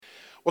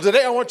Well,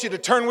 today I want you to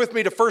turn with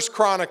me to 1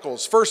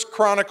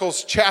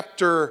 Chronicles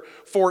chapter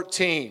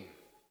 14.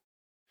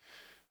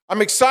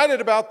 I'm excited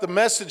about the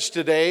message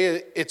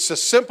today. It's a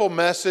simple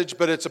message,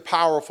 but it's a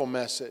powerful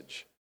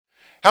message.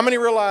 How many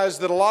realize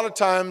that a lot of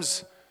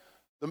times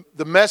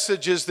the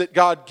messages that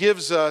God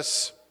gives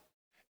us,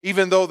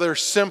 even though they're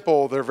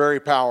simple, they're very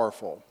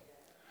powerful?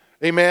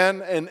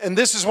 Amen? And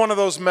this is one of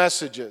those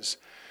messages.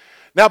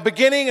 Now,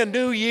 beginning a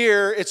new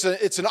year, it's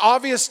an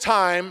obvious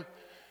time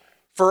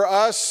for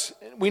us.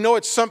 We know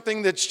it's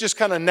something that's just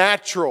kind of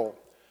natural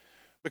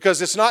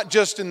because it's not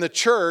just in the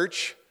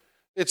church,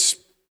 it's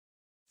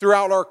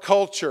throughout our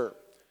culture.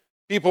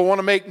 People want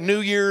to make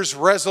New Year's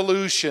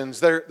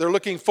resolutions. They're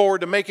looking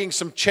forward to making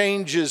some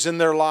changes in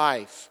their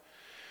life.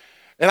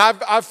 And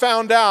I've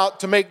found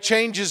out to make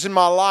changes in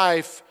my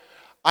life,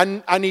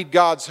 I need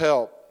God's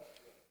help.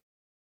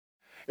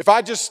 If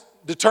I just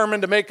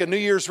determined to make a New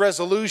Year's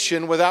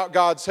resolution without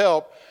God's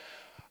help,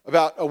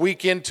 about a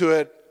week into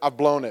it, I've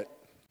blown it.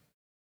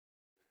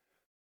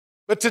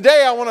 But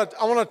today I want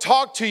to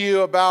talk to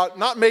you about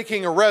not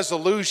making a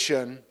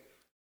resolution,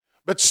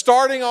 but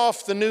starting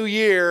off the new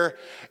year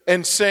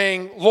and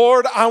saying,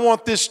 Lord, I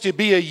want this to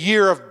be a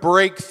year of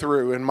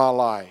breakthrough in my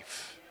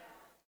life.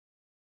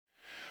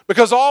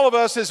 Because all of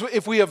us,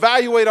 if we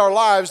evaluate our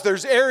lives,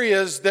 there's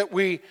areas that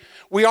we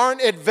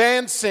aren't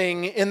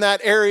advancing in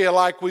that area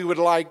like we would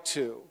like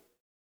to.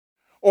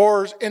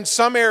 Or in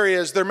some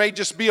areas, there may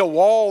just be a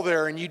wall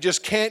there and you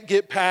just can't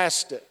get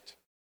past it.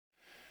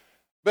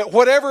 But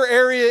whatever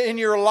area in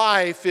your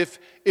life,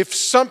 if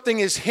something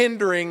is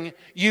hindering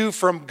you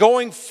from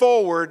going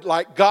forward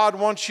like God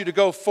wants you to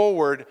go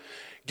forward,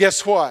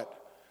 guess what?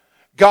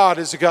 God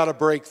has got a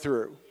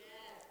breakthrough.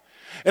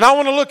 And I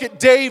want to look at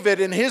David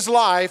and his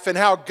life and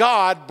how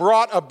God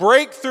brought a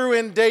breakthrough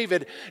in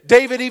David.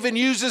 David even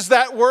uses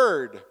that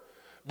word,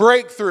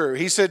 breakthrough.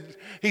 He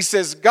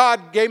says,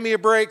 God gave me a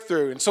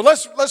breakthrough. And so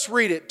let's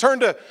read it. Turn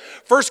to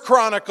 1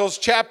 Chronicles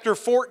chapter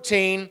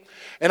 14,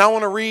 and I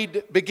want to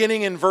read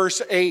beginning in verse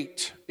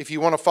 8, if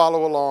you want to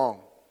follow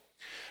along.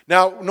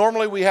 Now,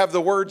 normally we have the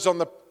words on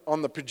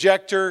the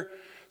projector,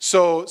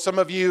 so some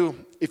of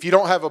you, if you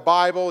don't have a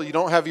Bible, you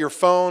don't have your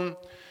phone,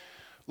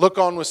 look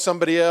on with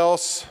somebody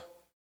else.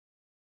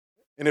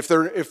 And if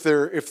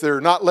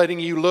they're not letting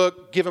you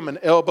look, give them an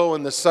elbow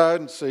in the side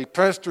and say,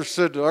 Pastor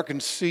said I can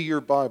see your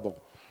Bible.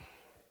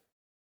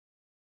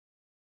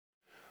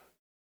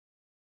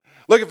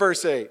 Look at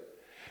verse 8.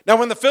 Now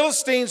when the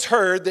Philistines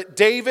heard that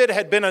David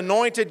had been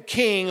anointed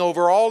king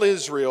over all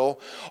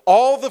Israel,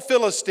 all the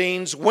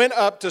Philistines went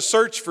up to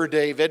search for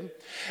David,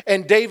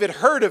 and David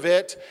heard of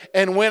it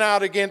and went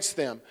out against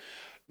them.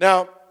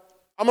 Now,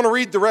 I'm going to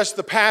read the rest of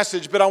the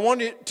passage, but I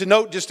want you to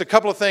note just a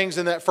couple of things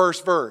in that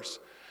first verse.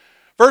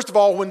 First of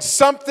all, when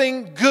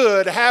something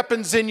good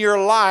happens in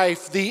your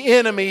life, the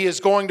enemy is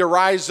going to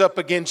rise up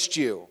against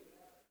you.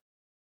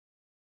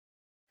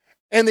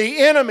 And the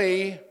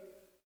enemy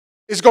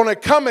is going to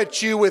come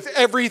at you with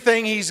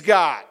everything he's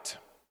got.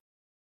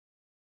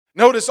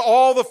 Notice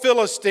all the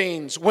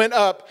Philistines went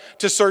up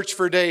to search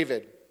for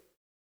David.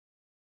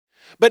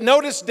 But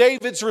notice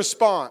David's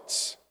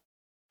response.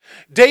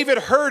 David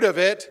heard of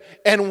it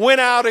and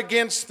went out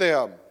against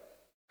them.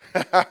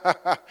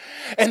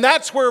 And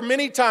that's where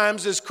many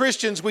times as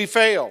Christians we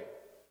fail.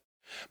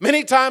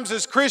 Many times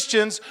as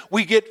Christians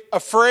we get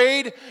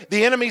afraid,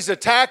 the enemy's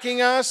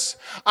attacking us.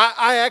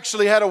 I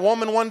actually had a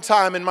woman one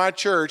time in my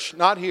church,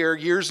 not here,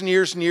 years and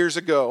years and years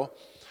ago,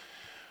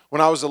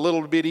 when I was a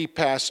little bitty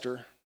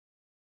pastor.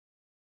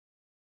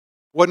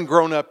 Wasn't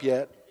grown up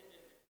yet.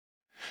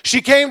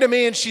 She came to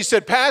me and she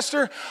said,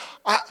 Pastor,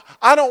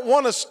 I don't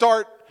want to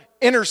start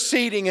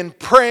interceding and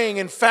praying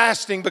and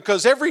fasting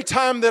because every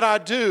time that I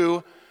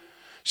do,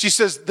 she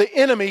says, the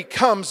enemy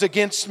comes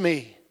against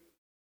me.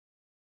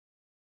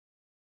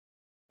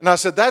 And I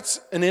said, that's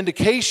an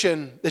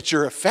indication that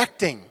you're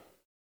affecting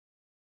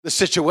the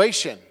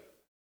situation.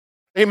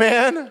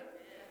 Amen?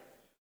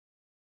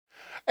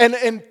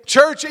 And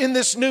church, in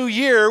this new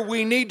year,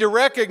 we need to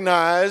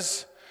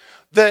recognize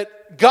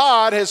that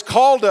God has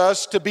called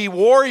us to be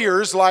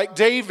warriors like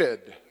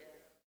David.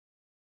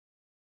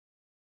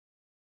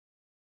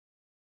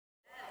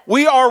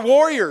 We are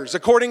warriors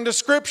according to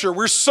Scripture.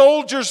 We're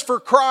soldiers for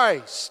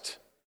Christ.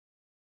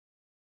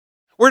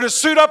 We're to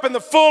suit up in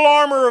the full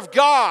armor of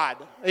God.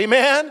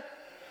 Amen?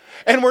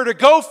 And we're to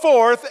go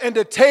forth and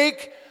to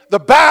take the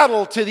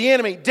battle to the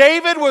enemy.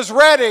 David was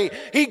ready.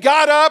 He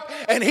got up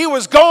and he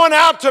was going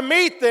out to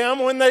meet them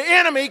when the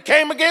enemy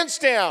came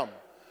against him.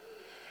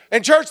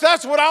 And church,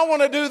 that's what I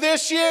want to do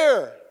this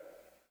year.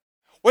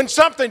 When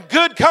something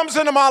good comes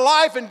into my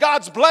life and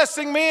God's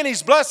blessing me and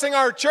He's blessing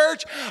our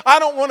church, I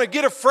don't want to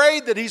get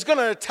afraid that He's going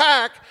to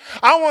attack.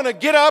 I want to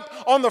get up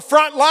on the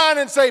front line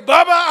and say,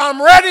 Bubba,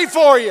 I'm ready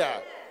for you.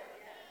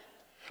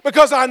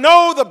 Because I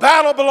know the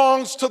battle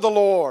belongs to the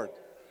Lord.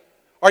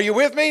 Are you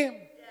with me?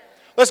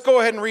 Let's go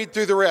ahead and read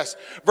through the rest.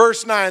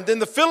 Verse 9, then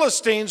the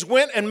Philistines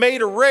went and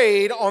made a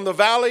raid on the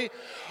valley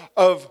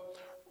of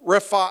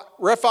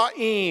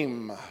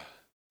Rephaim.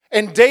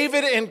 And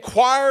David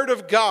inquired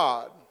of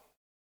God,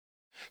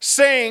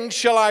 saying,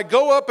 shall I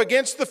go up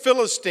against the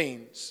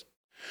Philistines?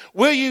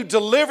 Will you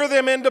deliver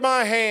them into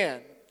my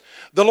hand?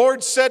 The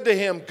Lord said to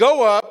him,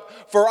 go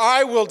up, for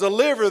I will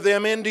deliver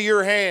them into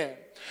your hand.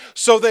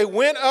 So they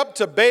went up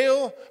to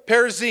Baal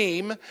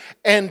Perazim,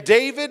 and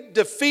David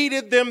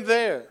defeated them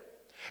there.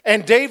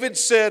 And David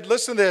said,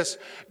 listen to this,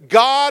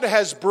 God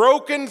has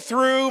broken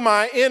through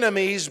my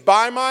enemies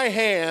by my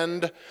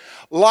hand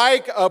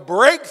like a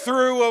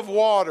breakthrough of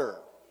water.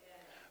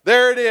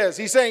 There it is.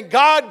 He's saying,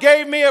 God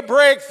gave me a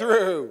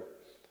breakthrough.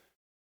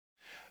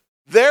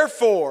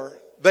 Therefore,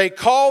 they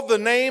called the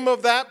name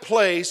of that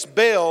place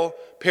Baal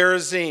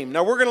Perazim.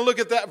 Now we're going to look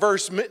at that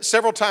verse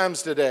several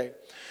times today.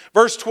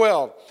 Verse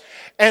 12.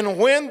 And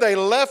when they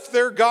left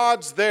their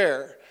gods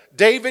there,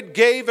 David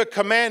gave a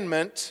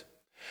commandment,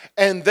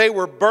 and they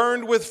were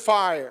burned with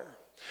fire.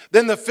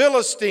 Then the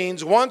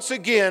Philistines once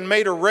again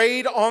made a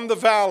raid on the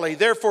valley.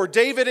 Therefore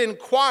David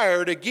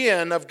inquired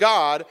again of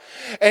God,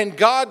 and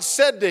God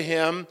said to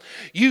him,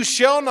 you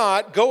shall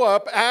not go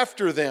up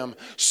after them.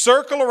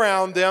 Circle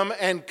around them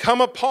and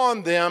come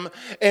upon them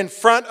in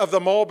front of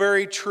the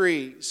mulberry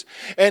trees.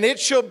 And it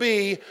shall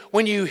be,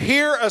 when you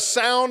hear a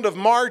sound of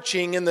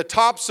marching in the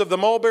tops of the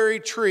mulberry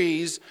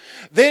trees,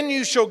 then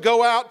you shall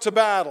go out to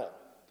battle.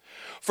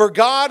 For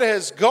God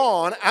has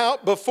gone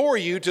out before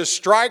you to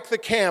strike the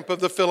camp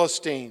of the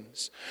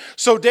Philistines.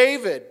 So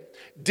David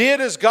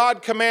did as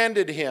God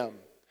commanded him,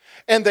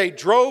 and they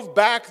drove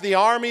back the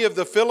army of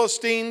the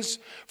Philistines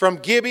from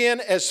Gibeon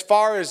as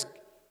far as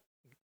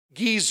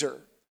Gezer.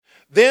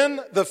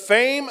 Then the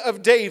fame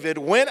of David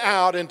went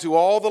out into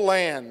all the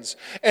lands,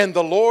 and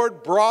the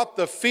Lord brought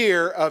the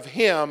fear of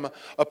him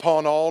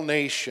upon all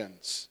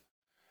nations.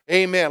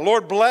 Amen.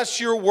 Lord,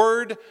 bless your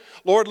word.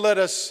 Lord, let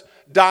us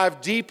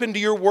dive deep into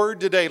your word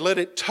today. Let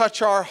it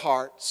touch our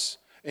hearts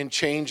and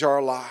change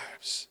our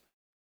lives.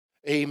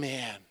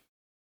 Amen.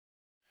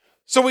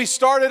 So we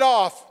started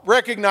off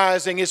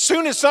recognizing as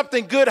soon as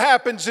something good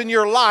happens in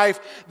your life,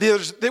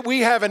 that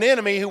we have an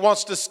enemy who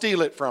wants to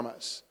steal it from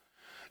us.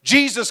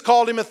 Jesus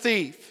called him a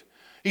thief.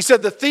 He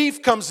said, the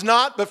thief comes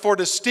not but for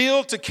to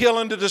steal, to kill,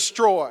 and to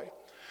destroy.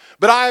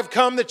 But I have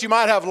come that you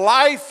might have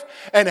life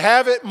and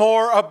have it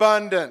more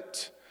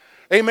abundant.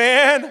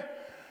 Amen.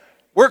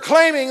 We're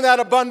claiming that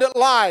abundant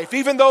life,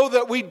 even though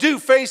that we do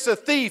face a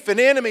thief, an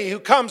enemy who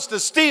comes to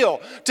steal,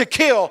 to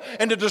kill,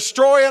 and to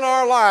destroy in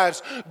our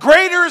lives.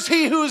 Greater is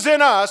he who's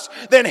in us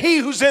than he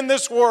who's in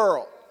this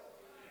world.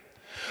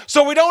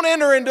 So we don't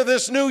enter into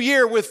this new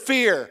year with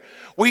fear.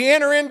 We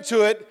enter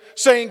into it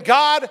saying,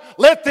 God,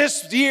 let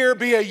this year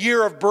be a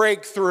year of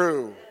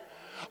breakthrough.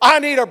 I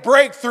need a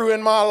breakthrough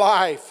in my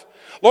life.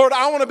 Lord,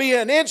 I want to be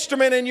an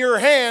instrument in your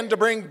hand to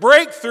bring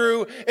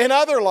breakthrough in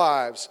other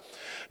lives.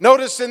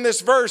 Notice in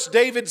this verse,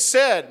 David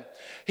said,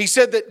 he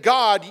said that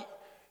God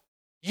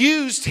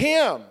used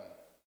him.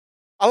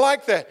 I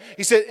like that.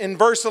 He said in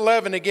verse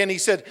 11 again, he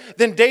said,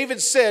 then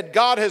David said,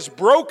 God has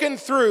broken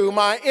through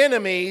my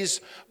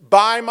enemies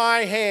by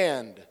my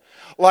hand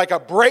like a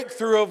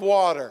breakthrough of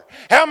water.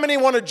 How many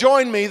want to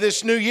join me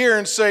this new year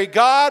and say,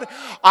 God,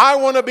 I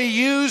want to be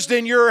used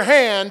in your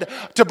hand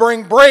to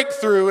bring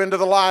breakthrough into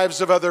the lives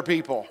of other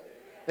people?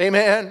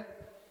 Amen.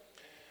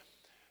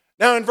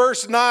 Now in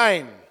verse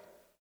 9,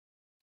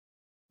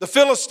 the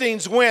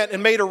Philistines went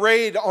and made a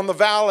raid on the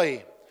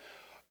valley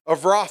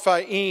of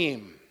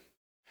Rephaim.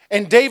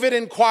 And David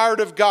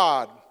inquired of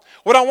God.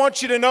 What I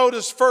want you to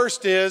notice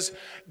first is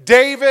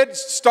David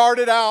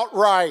started out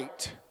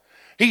right.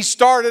 He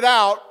started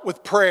out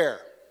with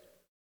prayer.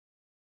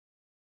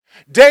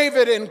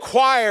 David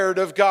inquired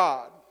of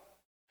God.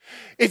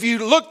 If you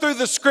look through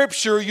the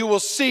scripture, you will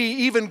see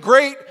even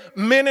great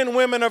men and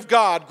women of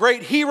God,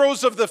 great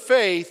heroes of the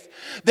faith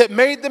that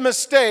made the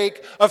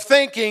mistake of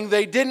thinking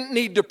they didn't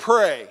need to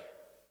pray.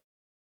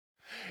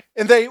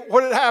 And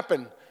what had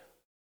happened?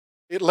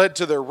 It led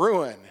to their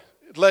ruin.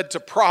 It led to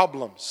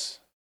problems.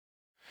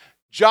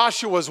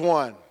 Joshua's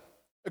one.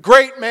 A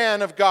great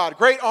man of God,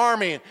 great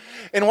army.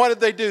 And what did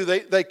they do?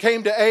 They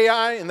came to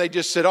Ai and they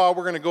just said, oh,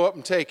 we're going to go up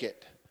and take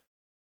it.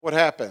 What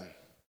happened?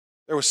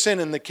 There was sin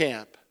in the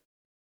camp.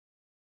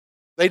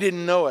 They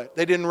didn't know it.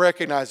 They didn't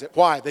recognize it.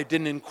 Why? They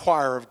didn't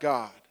inquire of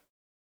God.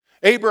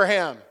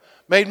 Abraham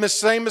made the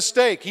same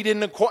mistake. He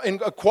didn't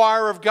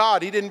inquire of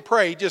God. He didn't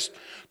pray. He just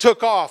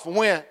took off,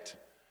 went,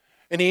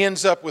 and he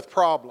ends up with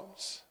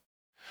problems.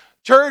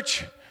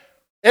 Church,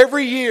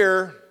 every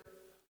year,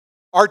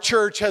 our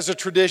church has a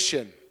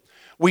tradition.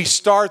 We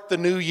start the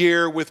new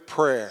year with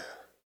prayer.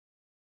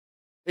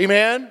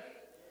 Amen?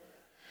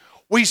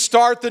 We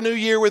start the new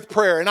year with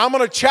prayer. And I'm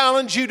going to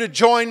challenge you to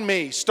join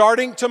me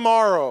starting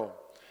tomorrow.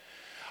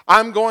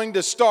 I'm going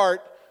to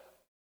start,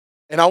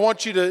 and I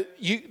want you to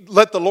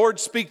let the Lord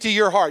speak to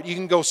your heart. You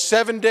can go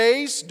 7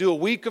 days, do a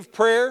week of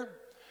prayer,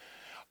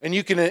 and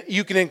you can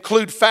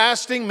include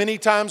fasting. Many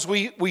times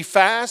we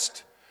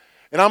fast,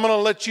 and I'm going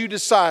to let you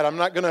decide. I'm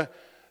not going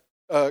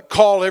to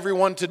call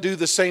everyone to do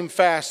the same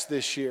fast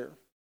this year.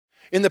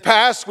 In the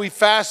past, we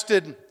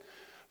fasted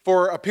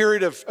for a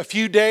period of a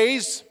few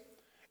days,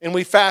 and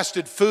we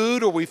fasted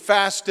food, or we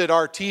fasted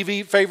our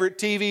favorite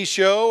TV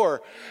show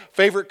or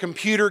favorite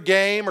computer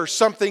game or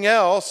something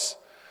else,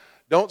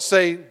 don't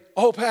say,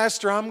 "Oh,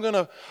 Pastor, I'm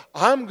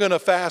gonna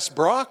fast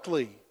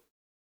broccoli."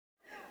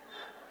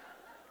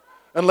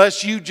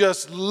 Unless you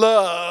just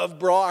love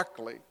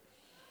broccoli.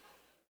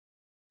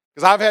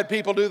 Because I've had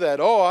people do that.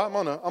 "Oh, I'm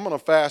gonna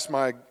fast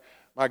my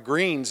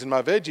greens and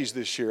my veggies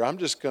this year. I'm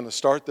just gonna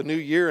start the new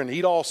year and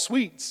eat all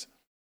sweets."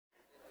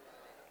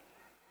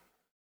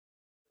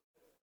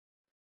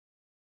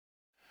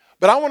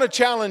 But I want to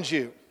challenge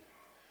you,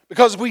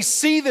 because we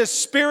see this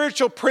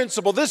spiritual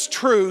principle, this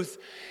truth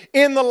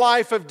in the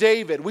life of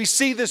David. We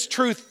see this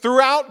truth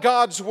throughout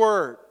God's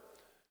Word.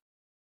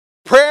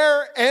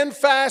 Prayer and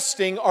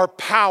fasting are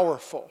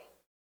powerful,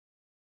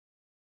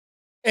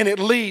 and it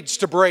leads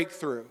to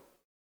breakthrough.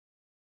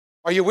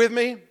 Are you with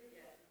me?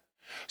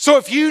 So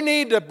if you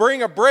need to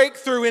bring a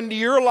breakthrough into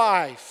your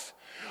life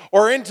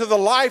or into the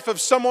life of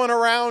someone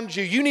around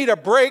you, you need a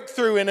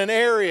breakthrough in an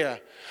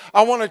area,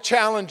 I want to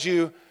challenge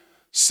you,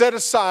 set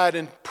aside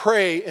and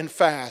pray and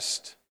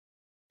fast.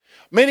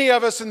 Many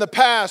of us in the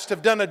past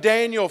have done a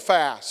Daniel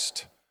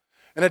fast.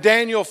 And a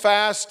Daniel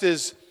fast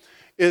is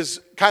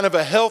kind of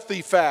a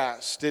healthy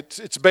fast.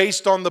 It's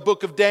based on the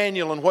book of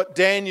Daniel and what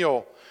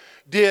Daniel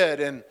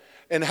did,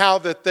 and how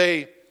that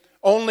they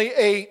only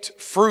ate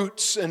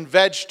fruits and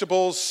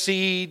vegetables,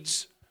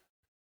 seeds,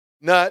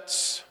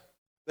 nuts.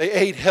 They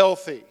ate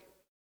healthy.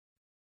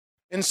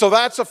 And so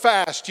that's a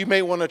fast you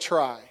may want to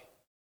try.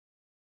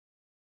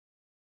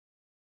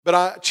 But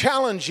I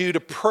challenge you to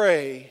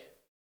pray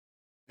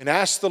and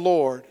ask the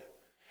Lord.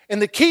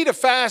 And the key to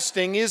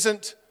fasting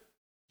isn't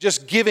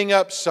just giving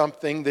up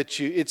something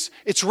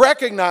it's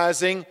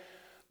recognizing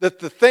that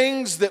the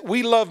things that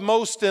we love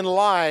most in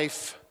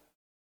life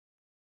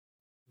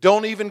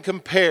don't even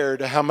compare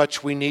to how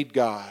much we need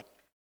God.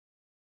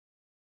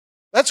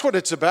 That's what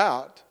it's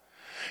about.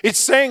 It's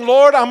saying,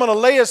 "Lord, I'm going to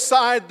lay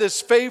aside this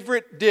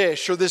favorite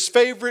dish or this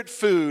favorite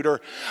food,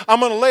 or I'm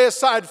going to lay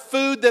aside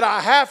food that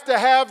I have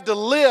to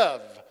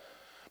live,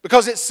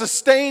 because it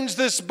sustains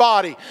this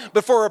body.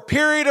 But for a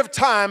period of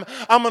time,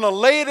 I'm going to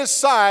lay it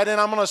aside,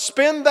 and I'm going to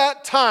spend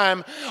that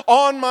time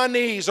on my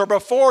knees or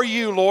before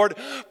you, Lord,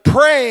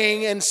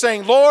 praying and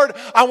saying, 'Lord,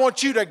 I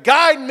want you to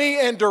guide me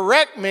and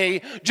direct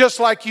me just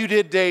like you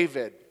did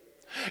David.'"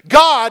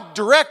 God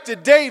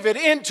directed David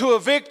into a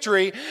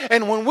victory,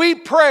 and when we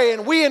pray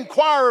and we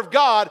inquire of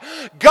God,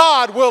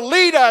 God will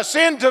lead us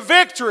into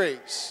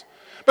victories,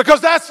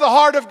 because that's the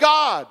heart of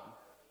God.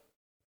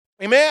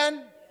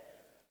 Amen?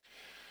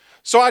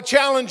 So I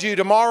challenge you,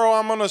 tomorrow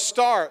I'm going to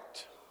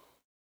start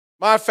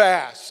my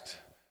fast.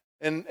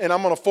 And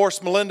I'm going to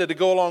force Melinda to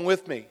go along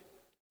with me.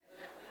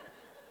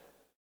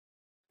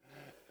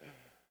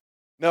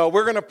 No,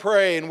 we're going to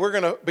pray and we're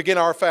going to begin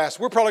our fast.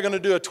 We're probably going to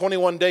do a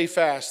 21-day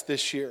fast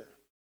this year.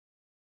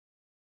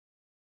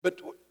 But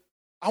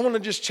I want to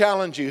just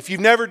challenge you. If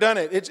you've never done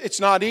it, it's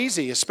not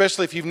easy,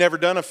 especially if you've never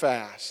done a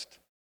fast.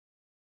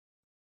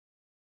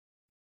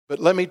 But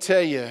let me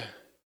tell you,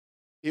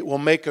 it will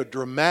make a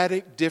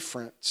dramatic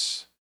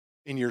difference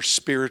in your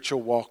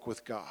spiritual walk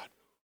with God.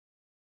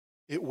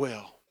 It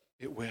will.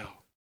 It will.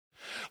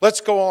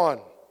 Let's go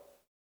on.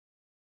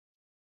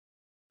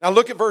 Now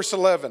look at verse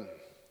 11.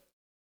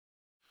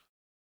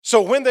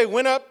 "So when they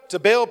went up to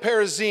Baal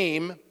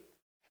Perazim,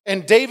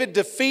 and David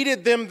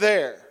defeated them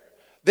there,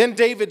 then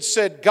David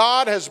said,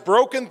 'God has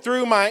broken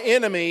through my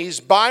enemies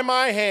by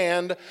my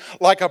hand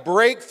like a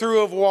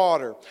breakthrough of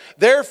water.'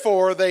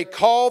 Therefore they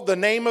called the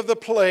name of the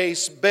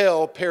place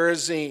Baal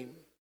Perazim."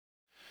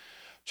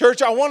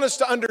 Church, I want us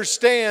to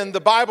understand the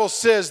Bible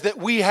says that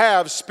we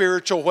have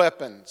spiritual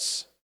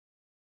weapons.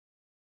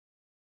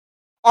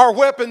 Our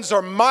weapons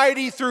are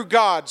mighty through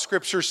God,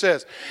 Scripture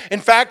says. In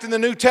fact, in the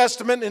New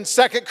Testament, in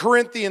 2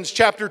 Corinthians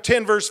chapter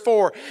 10, verse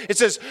 4, it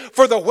says,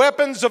 "For the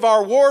weapons of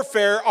our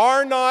warfare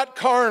are not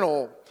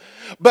carnal,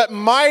 but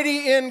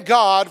mighty in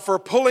God for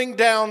pulling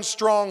down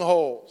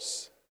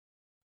strongholds."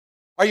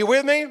 Are you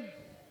with me?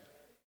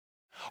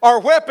 Our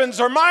weapons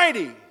are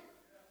mighty.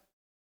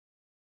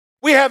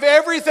 We have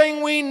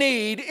everything we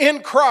need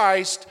in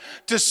Christ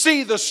to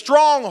see the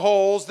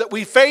strongholds that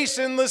we face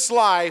in this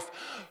life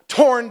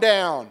torn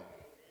down.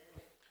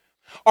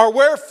 Our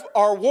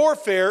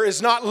warfare is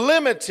not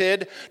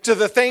limited to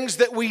the things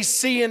that we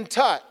see and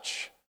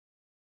touch.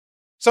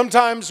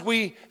 Sometimes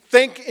we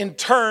think in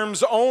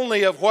terms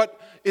only of what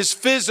is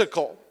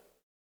physical.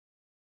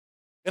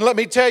 And let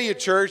me tell you,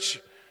 church,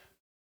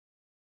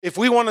 if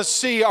we want to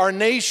see our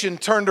nation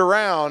turned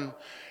around,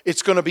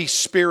 it's going to be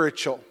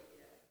spiritual.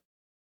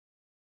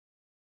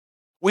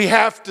 We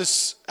have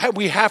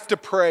to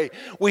pray.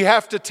 We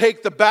have to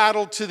take the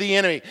battle to the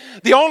enemy.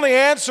 The only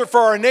answer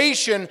for our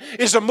nation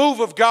is a move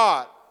of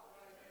God.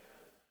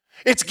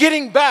 It's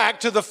getting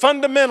back to the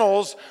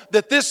fundamentals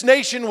that this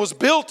nation was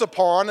built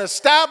upon,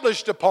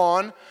 established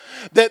upon,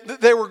 that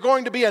they were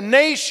going to be a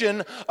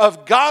nation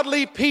of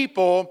godly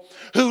people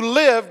who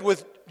lived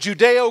with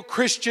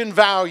Judeo-Christian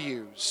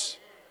values.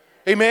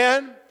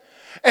 Amen?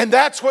 And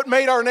that's what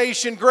made our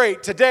nation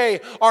great. Today,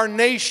 our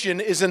nation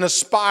is in a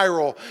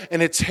spiral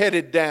and it's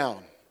headed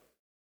down.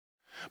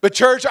 But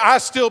church, I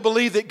still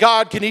believe that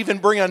God can even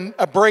bring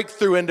a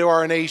breakthrough into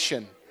our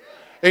nation.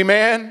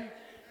 Amen?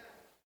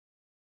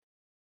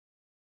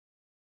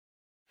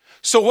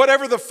 So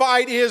whatever the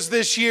fight is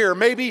this year,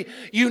 maybe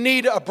you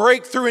need a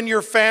breakthrough in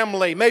your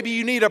family. Maybe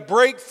you need a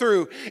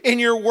breakthrough in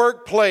your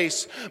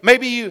workplace.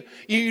 Maybe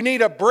you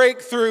need a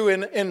breakthrough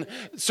in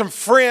some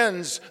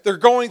friends. They're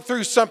going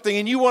through something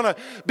and you want to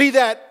be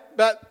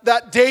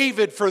that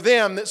David for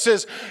them that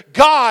says,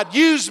 God,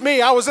 use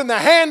me. I was in the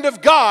hand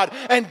of God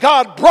and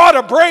God brought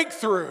a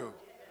breakthrough.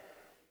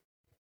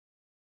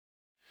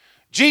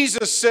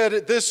 Jesus said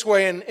it this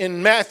way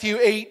in Matthew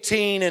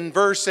 18 and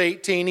verse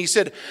 18. He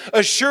said,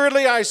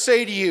 assuredly I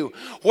say to you,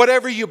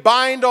 whatever you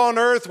bind on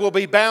earth will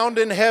be bound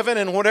in heaven,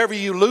 and whatever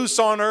you loose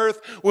on earth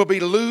will be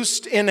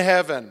loosed in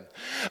heaven.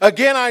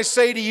 Again, I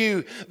say to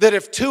you that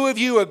if two of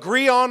you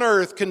agree on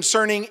earth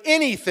concerning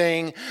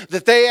anything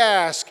that they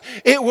ask,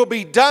 it will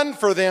be done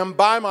for them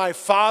by my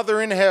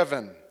Father in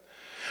heaven.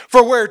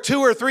 For where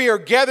two or three are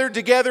gathered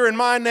together in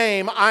my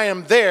name, I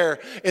am there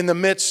in the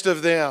midst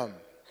of them.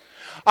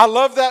 I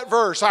love that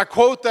verse. I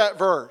quote that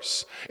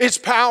verse. It's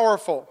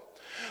powerful.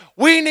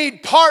 We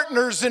need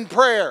partners in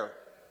prayer.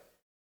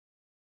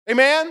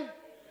 Amen?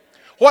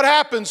 What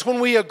happens when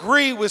we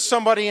agree with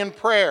somebody in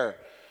prayer?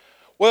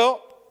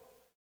 Well,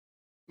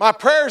 my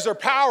prayers are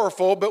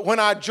powerful, but when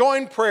I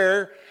join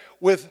prayer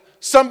with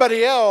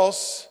somebody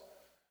else,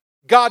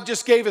 God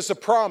just gave us a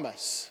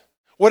promise.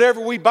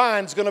 Whatever we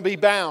bind is going to be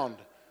bound.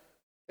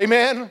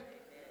 Amen?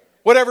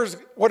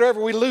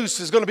 Whatever we loose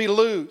is going to be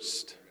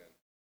loosed.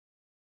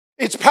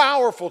 It's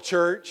powerful,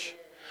 church.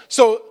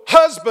 So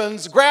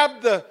husbands,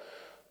 grab the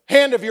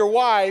hand of your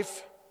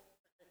wife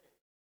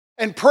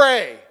and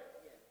pray.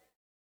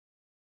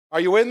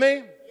 Are you with me?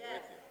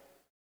 Yes.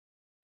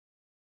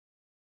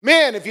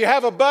 Men, if you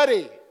have a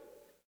buddy,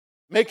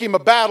 make him a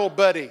battle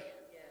buddy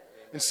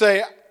and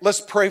say,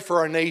 let's pray for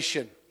our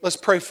nation. Let's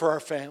pray for our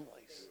families.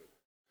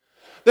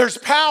 There's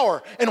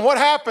power. And what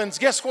happens,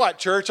 guess what,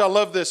 church? I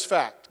love this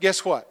fact.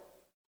 Guess what?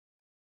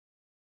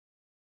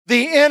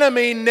 The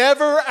enemy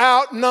never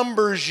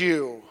outnumbers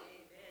you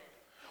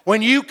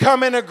when you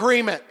come in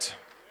agreement.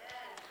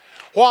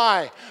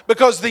 Why?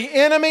 Because the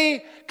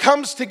enemy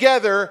comes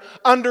together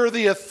under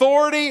the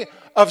authority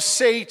of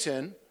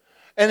Satan,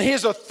 and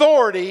his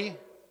authority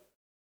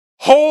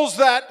holds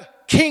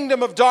that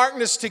kingdom of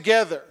darkness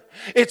together.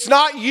 It's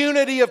not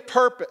unity of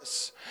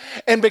purpose.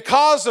 And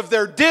because of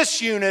their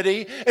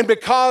disunity and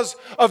because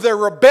of their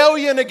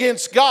rebellion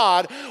against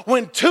God,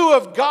 when two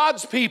of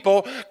God's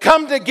people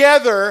come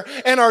together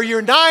and are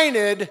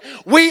united,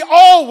 we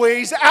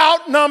always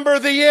outnumber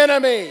the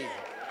enemy.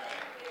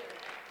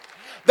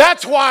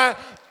 That's why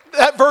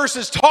that verse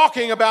is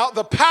talking about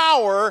the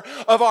power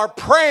of our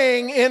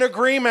praying in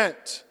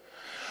agreement.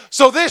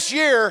 So this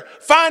year,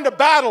 find a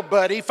battle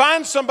buddy,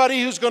 find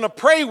somebody who's going to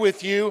pray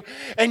with you,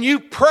 and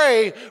you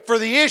pray for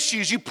the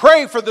issues. You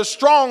pray for the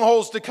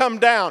strongholds to come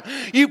down.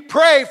 You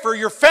pray for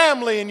your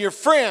family and your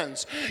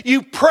friends.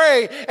 You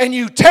pray and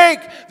you take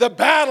the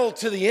battle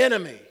to the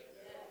enemy.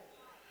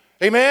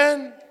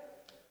 Amen?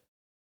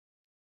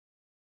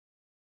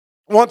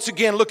 Once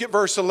again, look at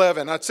verse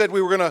 11. I said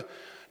we were going to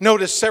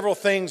notice several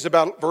things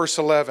about verse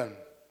 11.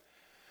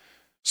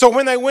 So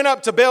when they went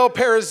up to Baal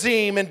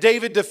Perazim and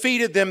David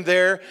defeated them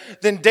there,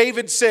 then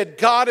David said,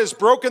 God has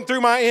broken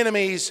through my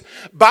enemies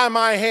by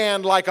my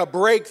hand like a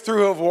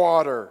breakthrough of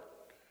water.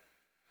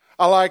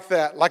 I like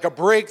that, like a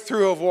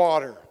breakthrough of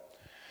water.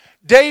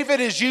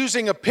 David is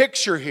using a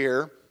picture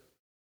here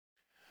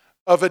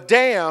of a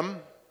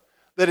dam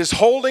that is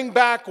holding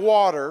back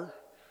water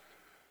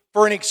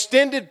for an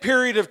extended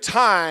period of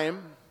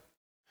time,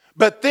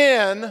 but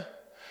then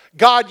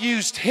God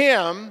used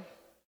him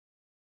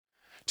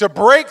to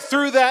break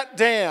through that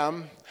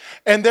dam,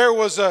 and there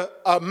was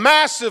a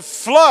massive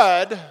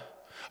flood,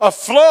 a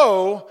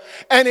flow,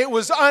 and it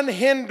was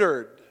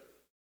unhindered.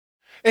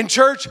 And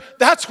church,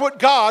 that's what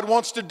God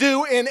wants to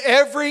do in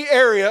every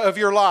area of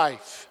your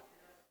life.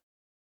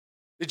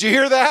 Did you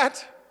hear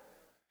that?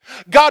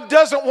 God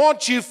doesn't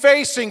want you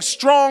facing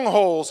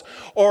strongholds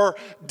or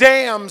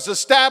dams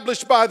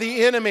established by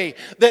the enemy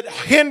that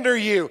hinder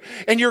you.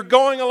 And you're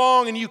going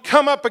along and you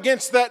come up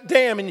against that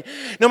dam, and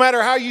no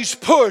matter how you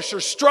push or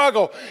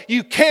struggle,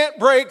 you can't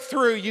break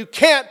through. You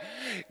can't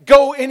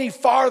go any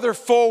farther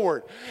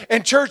forward.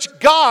 And church,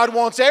 God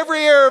wants every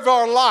area of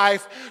our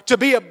life to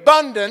be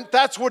abundant.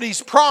 That's what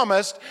He's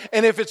promised.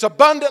 And if it's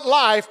abundant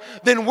life,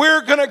 then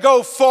we're going to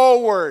go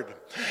forward.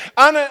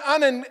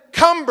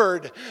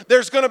 Unencumbered,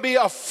 there's going to be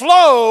a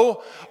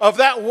flow of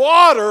that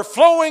water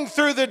flowing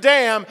through the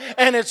dam,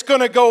 and it's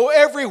going to go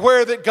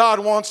everywhere that God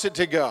wants it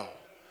to go.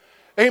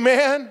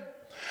 Amen?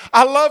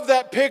 I love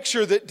that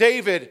picture that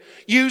David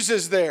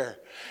uses there.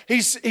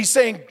 He's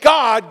saying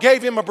God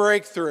gave him a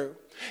breakthrough.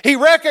 He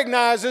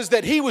recognizes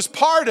that he was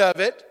part of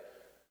it.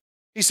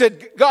 He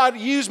said, God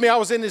used me, I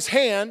was in His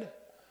hand.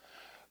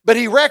 But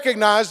he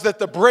recognized that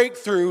the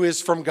breakthrough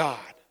is from God.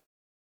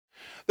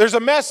 There's a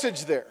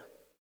message there.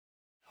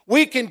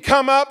 We can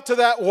come up to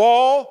that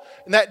wall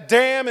and that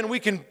dam and we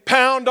can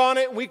pound on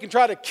it. We can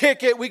try to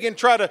kick it. We can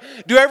try to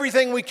do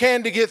everything we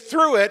can to get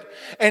through it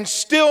and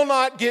still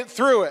not get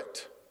through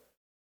it.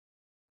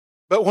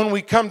 But when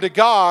we come to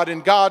God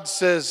and God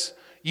says,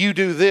 you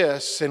do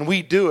this, and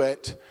we do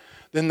it,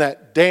 then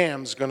that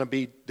dam's going to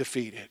be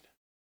defeated.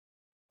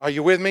 Are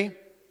you with me?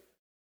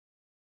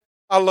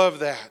 I love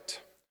that.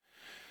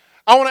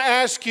 I want to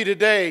ask you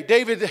today,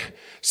 David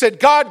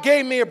said, God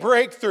gave me a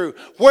breakthrough.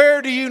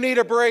 Where do you need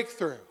a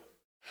breakthrough?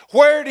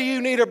 Where do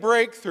you need a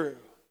breakthrough?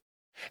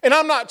 And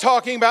I'm not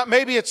talking about,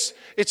 maybe it's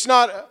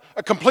not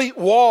a complete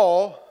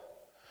wall,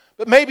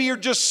 but maybe you're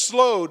just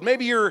slowed.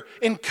 Maybe you're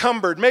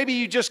encumbered. Maybe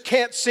you just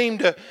can't seem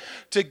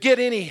to get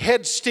any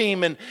head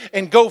steam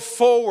and go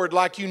forward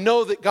like you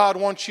know that God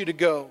wants you to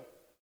go.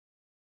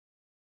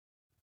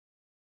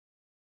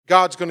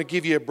 God's going to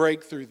give you a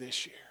breakthrough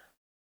this year.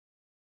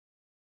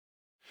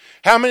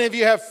 How many of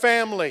you have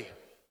family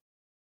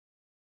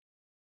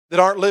that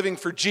aren't living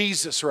for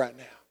Jesus right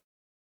now?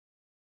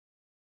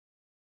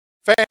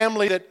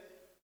 Family that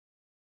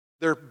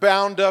they're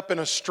bound up in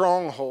a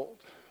stronghold.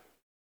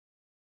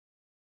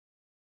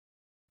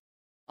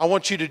 I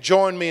want you to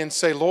join me and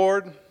say,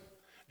 Lord,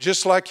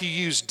 just like you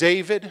used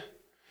David,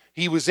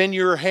 he was in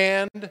your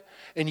hand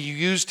and you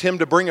used him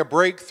to bring a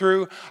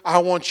breakthrough. I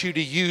want you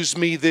to use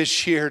me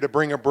this year to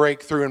bring a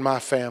breakthrough in my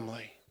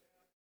family.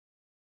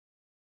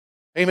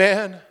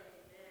 Amen.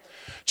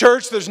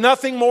 Church, there's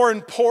nothing more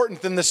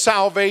important than the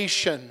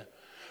salvation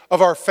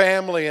of our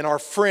family and our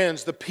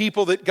friends, the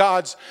people that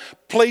God's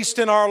placed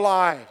in our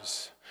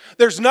lives.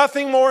 There's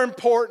nothing more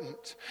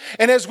important.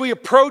 And as we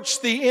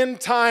approach the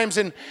end times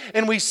and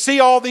we see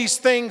all these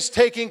things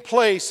taking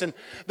place and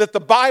that the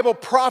Bible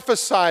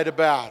prophesied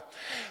about,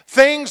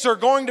 things are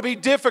going to be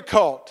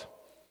difficult.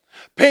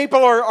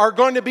 People are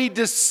going to be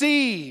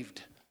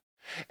deceived.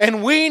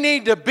 And we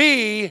need to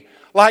be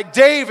like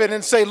David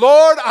and say,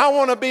 Lord, I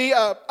want to be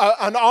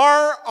an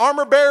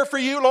armor bearer for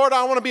you. Lord,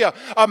 I want to be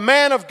a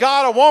man of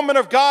God, a woman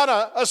of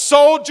God, a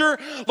soldier.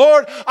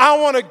 Lord, I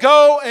want to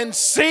go and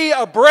see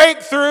a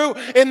breakthrough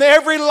in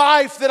every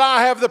life that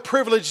I have the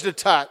privilege to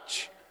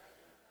touch.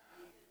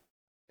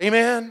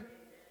 Amen.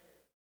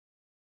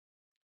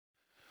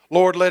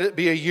 Lord, let it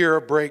be a year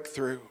of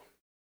breakthrough.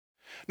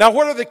 Now,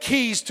 what are the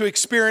keys to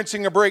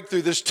experiencing a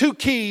breakthrough? There's two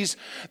keys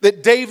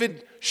that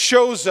David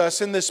shows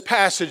us in this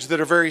passage that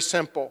are very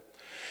simple.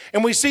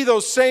 And we see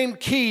those same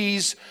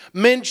keys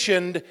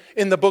mentioned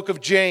in the book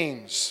of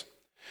James.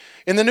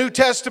 In the New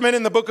Testament,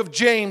 in the book of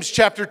James,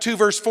 chapter 2,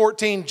 verse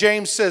 14,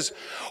 James says,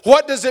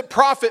 what does it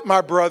profit, my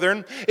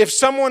brethren, if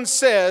someone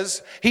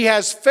says he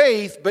has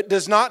faith but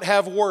does not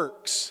have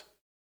works?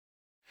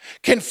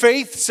 Can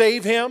faith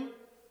save him?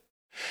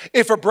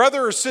 If a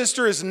brother or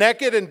sister is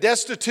naked and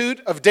destitute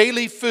of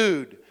daily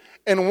food,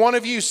 and one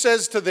of you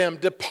says to them,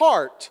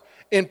 depart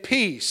in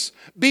peace,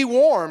 be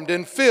warmed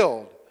and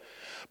filled,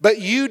 but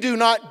you do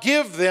not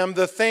give them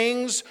the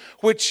things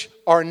which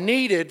are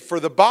needed for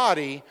the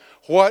body,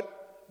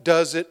 what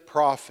does it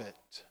profit?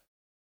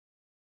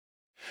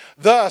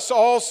 Thus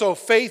also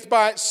faith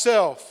by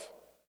itself,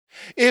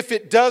 if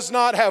it does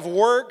not have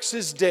works,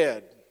 is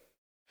dead.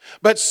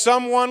 But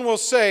someone will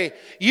say,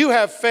 you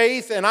have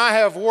faith and I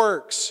have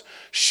works.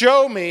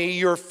 Show me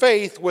your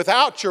faith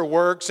without your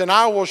works, and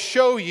I will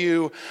show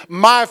you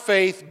my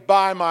faith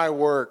by my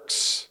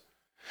works.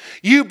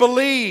 You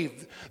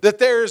believe that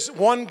there's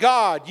one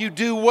God. You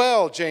do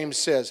well, James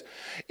says.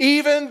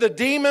 Even the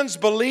demons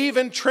believe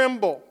and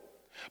tremble.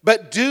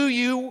 But do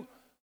you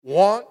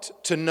want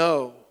to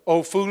know,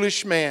 O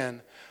foolish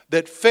man,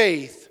 that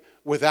faith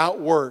without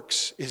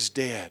works is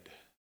dead?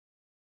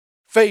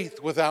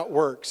 Faith without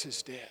works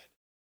is dead.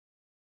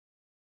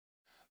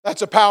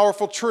 That's a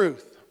powerful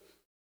truth.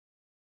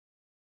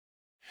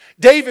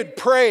 David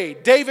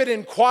prayed. David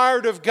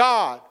inquired of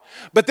God.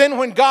 But then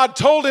when God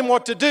told him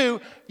what to do,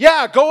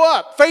 yeah, go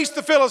up, face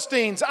the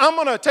Philistines. I'm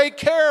going to take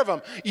care of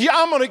them. Yeah,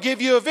 I'm going to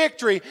give you a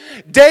victory.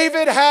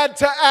 David had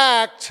to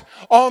act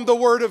on the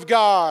word of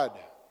God.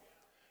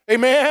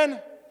 Amen?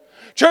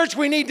 Church,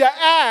 we need to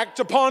act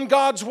upon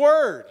God's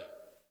word.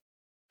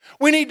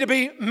 We need to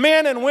be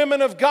men and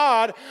women of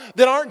God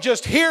that aren't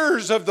just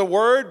hearers of the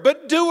word,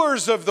 but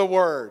doers of the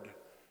word.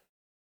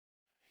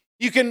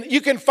 You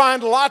can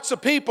find lots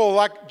of people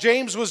like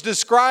James was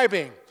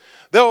describing.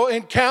 They'll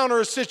encounter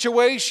a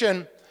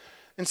situation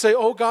and say,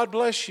 oh, God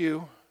bless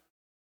you.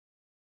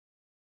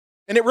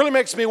 And it really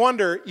makes me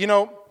wonder,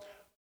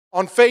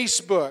 on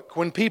Facebook,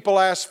 when people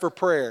ask for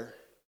prayer,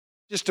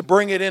 just to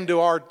bring it into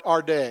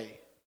our day,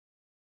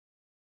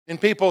 and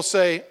people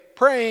say,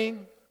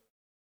 praying.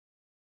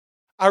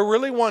 I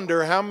really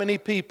wonder how many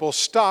people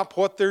stop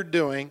what they're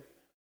doing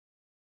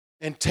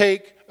and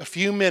take a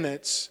few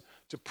minutes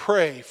to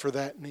pray for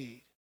that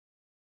need.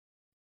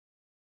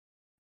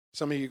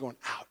 Some of you are going,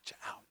 ouch,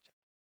 ouch.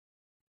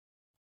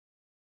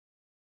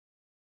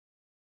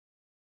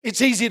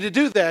 It's easy to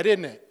do that,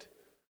 isn't it?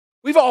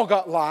 We've all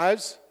got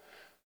lives.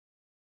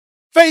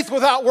 Faith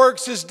without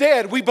works is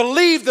dead. We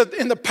believe that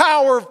in the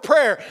power of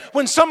prayer.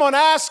 When someone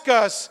asks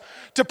us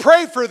to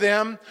pray for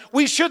them,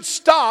 we should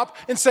stop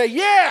and say,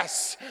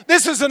 yes,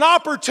 this is an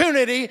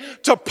opportunity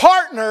to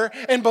partner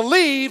and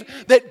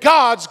believe that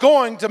God's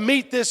going to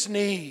meet this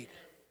need.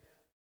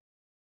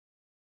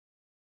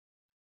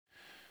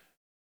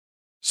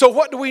 So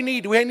what do we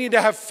need? We need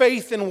to have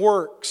faith in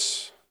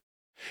works.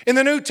 In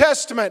the New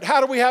Testament,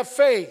 how do we have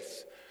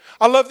faith?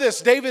 I love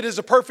this. David is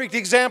a perfect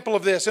example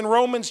of this. In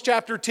Romans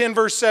chapter 10,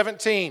 verse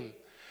 17,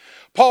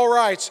 Paul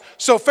writes,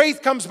 so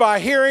faith comes by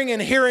hearing,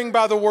 and hearing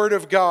by the word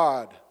of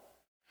God.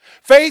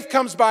 Faith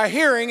comes by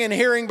hearing, and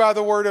hearing by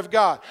the word of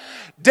God.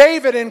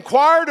 David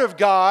inquired of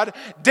God.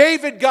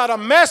 David got a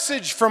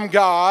message from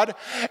God.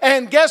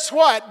 And guess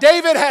what?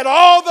 David had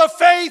all the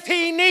faith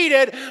he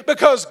needed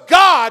because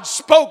God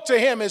spoke to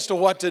him as to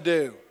what to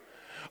do.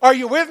 Are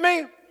you with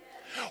me?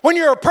 When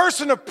you're a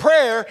person of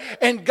prayer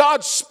and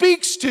God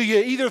speaks to you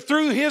either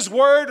through His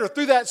Word or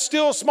through that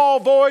still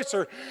small voice,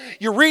 or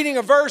you're reading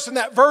a verse and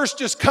that verse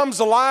just comes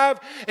alive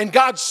and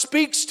God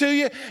speaks to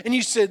you and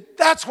you said,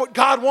 that's what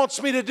God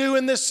wants me to do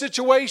in this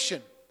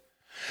situation.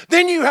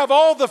 Then you have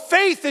all the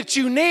faith that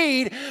you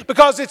need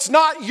because it's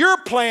not your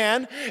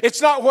plan.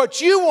 It's not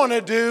what you want to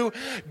do.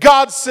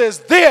 God says,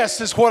 this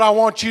is what I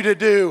want you to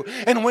do.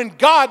 And when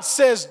God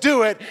says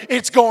do it,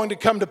 it's going to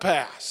come to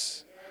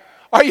pass.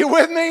 Are you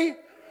with me?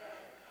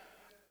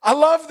 I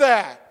love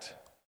that.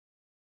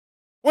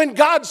 When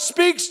God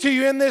speaks to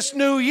you in this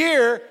new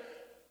year,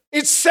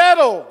 it's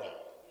settled.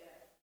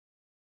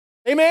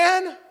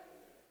 Amen?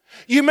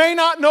 You may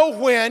not know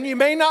when, you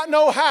may not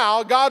know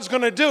how God's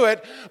going to do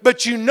it,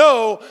 but you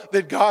know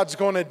that God's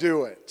going to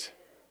do it.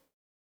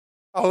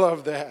 I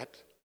love that.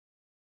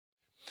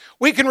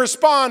 We can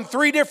respond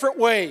 3 different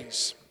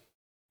ways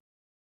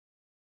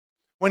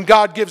when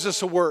God gives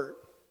us a word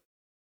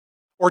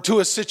or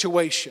to a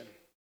situation.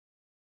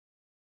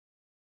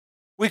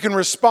 We can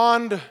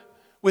respond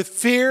with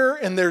fear,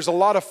 and there's a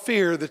lot of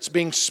fear that's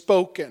being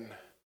spoken.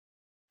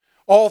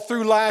 All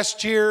through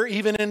last year,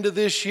 even into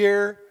this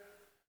year,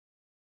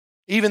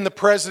 even the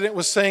president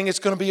was saying it's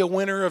going to be a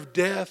winter of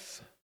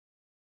death.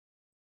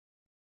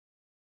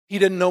 He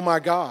didn't know my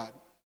God.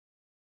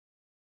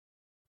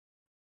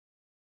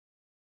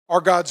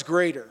 Our God's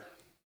greater.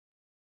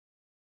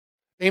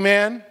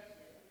 Amen?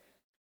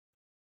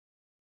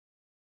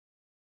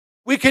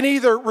 We can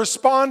either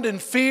respond in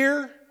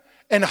fear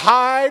and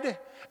hide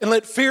and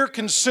let fear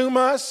consume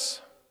us,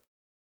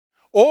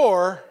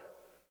 or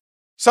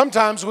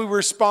sometimes we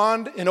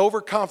respond in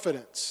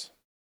overconfidence.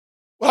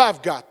 Well,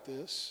 I've got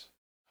this.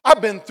 I've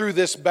been through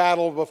this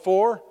battle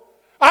before.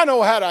 I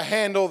know how to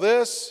handle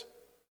this.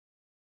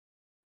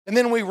 And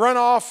then we run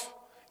off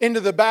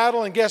into the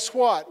battle, and guess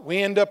what? We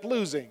end up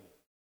losing.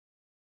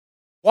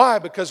 Why?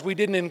 Because we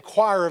didn't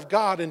inquire of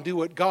God and do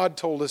what God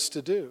told us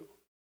to do.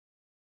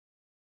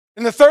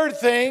 And the third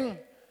thing,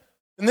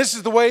 and this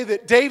is the way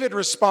that David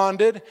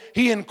responded.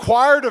 He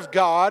inquired of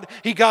God.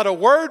 He got a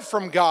word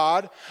from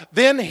God.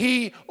 Then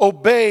he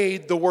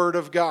obeyed the word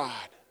of God.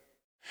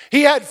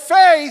 He had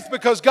faith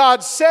because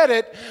God said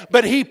it,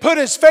 but he put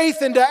his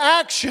faith into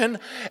action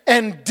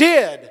and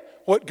did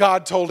what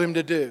God told him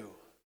to do.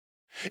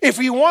 If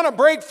you want a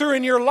breakthrough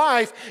in your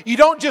life, you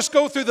don't just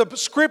go through the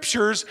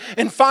scriptures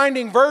and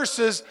finding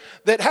verses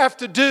that have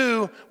to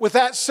do with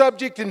that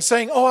subject and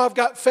saying, oh, I've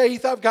got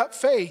faith, I've got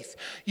faith.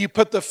 You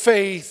put the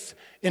faith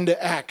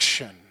into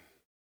action.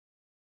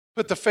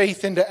 Put the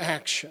faith into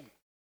action.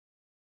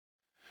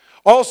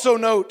 Also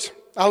note,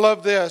 I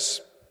love this.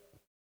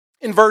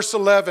 In verse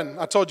 11,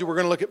 I told you we're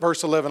going to look at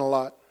verse 11 a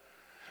lot.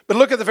 But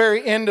look at the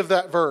very end of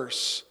that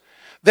verse.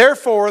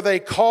 Therefore, they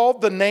called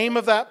the name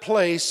of that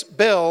place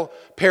Baal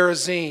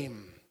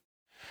Perazim.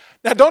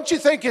 Now, don't you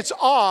think it's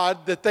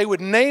odd that they would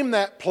name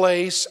that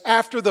place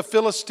after the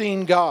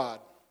Philistine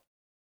god?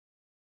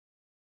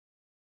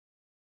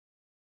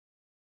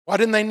 Why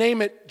didn't they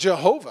name it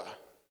Jehovah?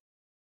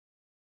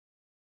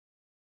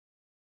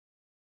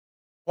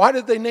 Why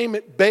did they name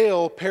it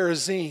Baal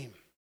Perazim?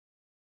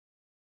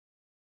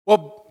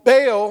 Well,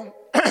 Baal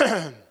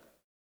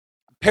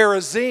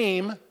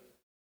Perazim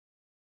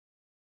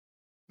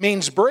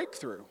means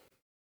breakthrough.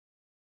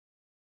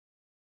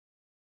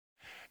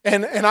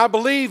 And I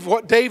believe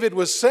what David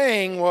was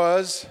saying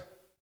was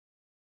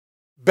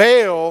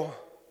Baal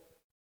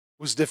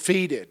was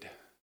defeated.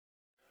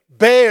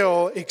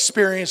 Baal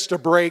experienced a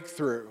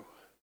breakthrough.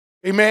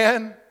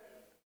 Amen?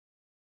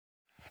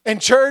 And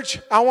church,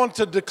 I want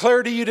to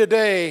declare to you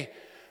today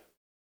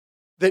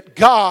that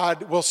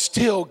God will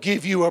still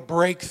give you a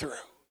breakthrough.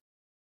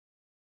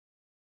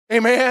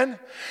 Amen?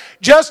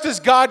 Just as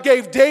God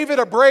gave David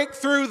a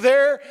breakthrough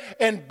there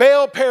and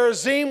Baal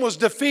Perazim was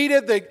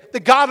defeated, the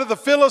god of the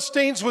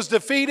Philistines was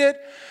defeated,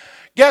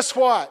 guess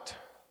what?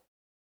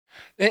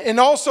 And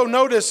also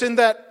notice in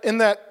that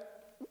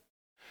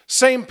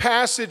same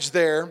passage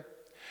there,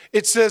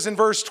 it says in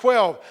verse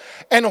 12,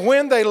 and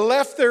when they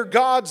left their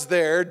gods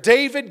there,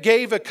 David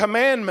gave a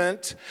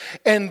commandment,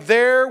 and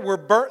they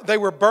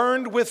were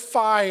burned with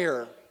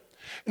fire.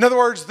 In other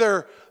words,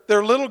 their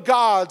their little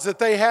gods that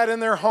they had in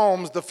their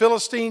homes, the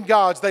Philistine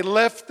gods, they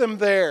left them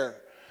there.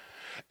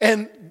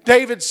 And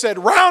David said,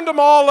 round them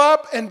all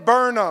up and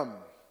burn them.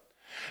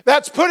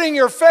 That's putting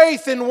your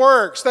faith in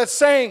works. That's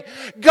saying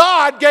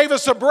God gave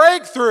us a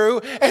breakthrough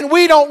and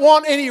we don't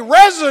want any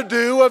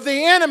residue of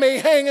the enemy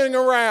hanging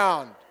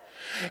around.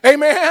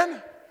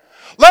 Amen?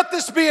 Let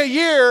this be a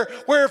year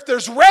where if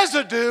there's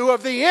residue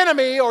of the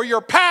enemy or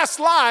your past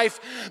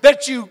life,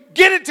 that you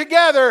get it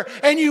together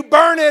and you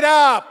burn it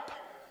up.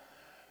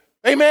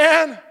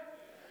 Amen?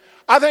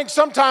 I think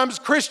sometimes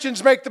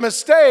Christians make the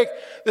mistake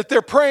that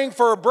they're praying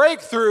for a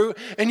breakthrough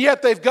and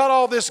yet they've got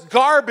all this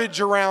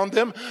garbage around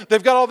them.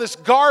 They've got all this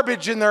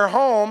garbage in their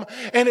home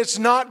and it's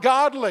not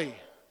godly.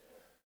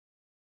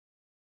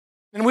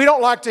 And we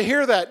don't like to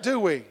hear that, do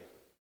we?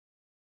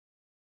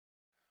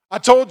 I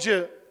told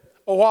you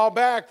a while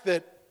back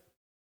that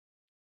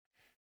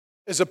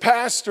as a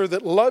pastor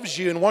that loves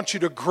you and wants you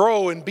to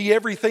grow and be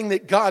everything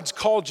that God's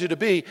called you to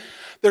be,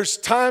 there's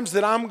times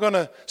that I'm going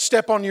to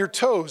step on your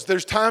toes.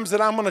 There's times that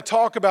I'm going to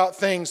talk about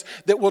things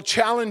that will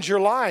challenge your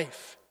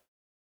life.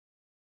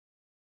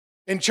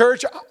 In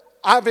church,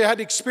 I've had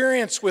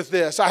experience with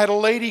this. I had a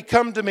lady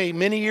come to me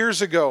many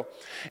years ago,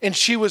 and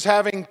she was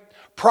having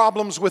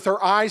problems with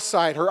her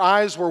eyesight. Her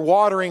eyes were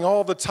watering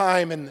all the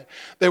time and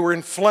they were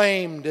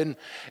inflamed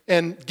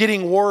and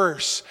getting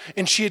worse.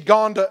 And she had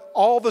gone to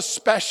all the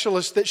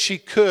specialists that she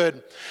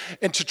could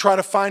and to try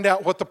to find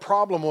out what the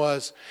problem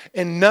was.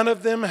 And none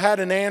of them had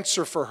an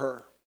answer for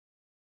her.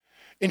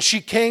 And she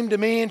came to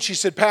me and she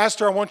said,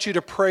 Pastor, I want you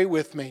to pray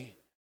with me.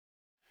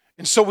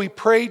 And so we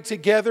prayed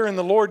together and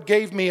the Lord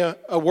gave me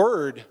a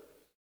word.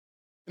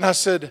 And I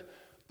said,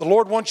 the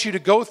Lord wants you to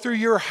go through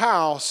your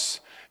house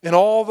and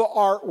all the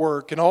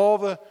artwork and all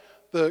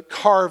the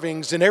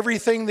carvings and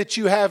everything that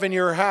you have in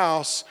your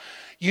house.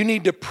 You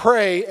need to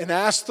pray and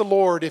ask the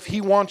Lord if He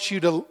wants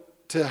you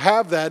to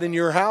have that in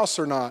your house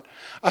or not.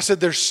 I said,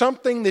 there's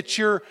something that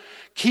you're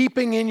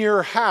keeping in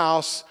your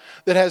house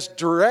that has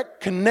direct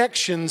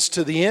connections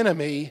to the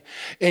enemy,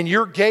 and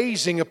you're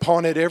gazing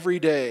upon it every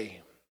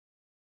day.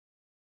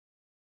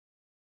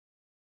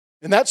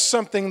 And that's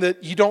something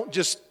that you don't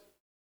just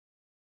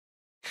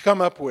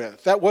come up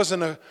with. That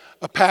wasn't a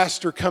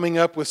pastor coming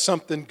up with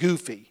something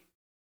goofy.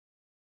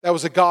 That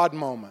was a God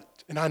moment,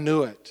 and I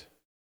knew it.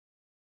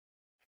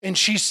 And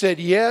she said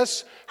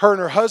yes. Her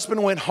and her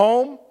husband went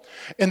home,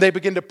 and they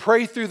began to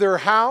pray through their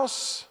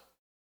house.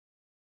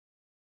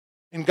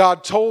 And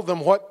God told them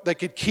what they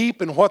could keep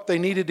and what they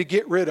needed to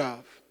get rid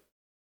of.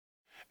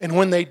 And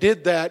when they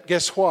did that,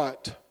 guess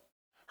what?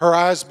 Her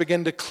eyes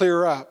began to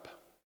clear up.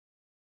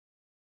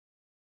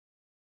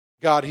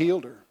 God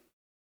healed her.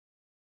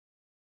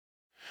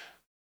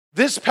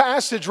 This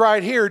passage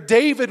right here,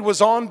 David was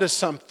on to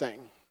something.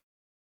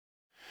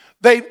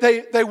 They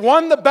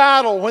won the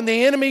battle when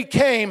the enemy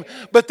came,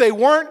 but they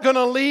weren't going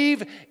to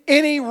leave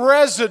any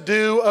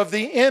residue of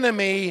the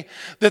enemy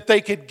that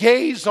they could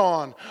gaze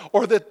on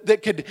or that they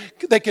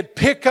could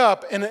pick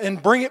up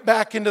and bring it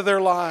back into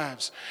their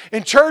lives.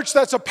 In church,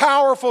 that's a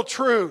powerful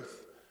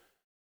truth.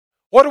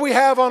 What do we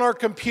have on our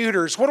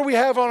computers? What do we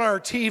have on our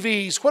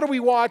TVs? What are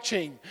we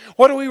watching?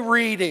 What are we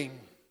reading?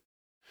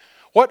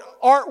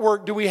 What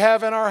artwork do we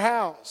have in our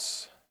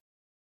house?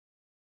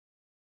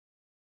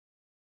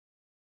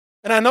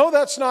 And I know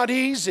that's not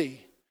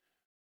easy.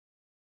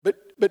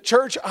 But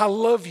church, I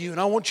love you and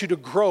I want you to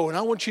grow and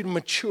I want you to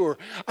mature.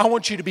 I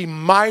want you to be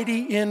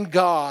mighty in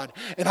God.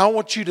 And I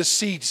want you to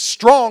see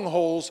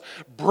strongholds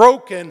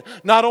broken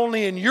not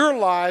only in your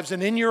lives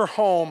and in your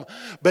home,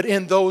 but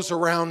in those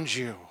around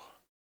you.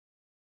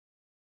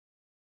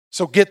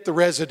 So get the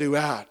residue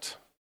out.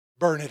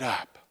 Burn it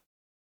up.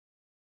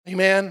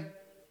 Amen.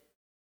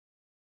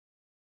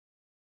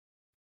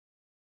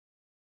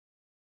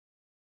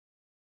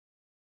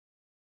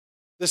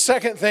 The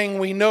second thing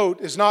we note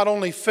is not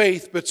only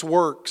faith, but it's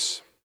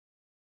works.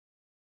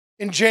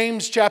 In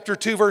James chapter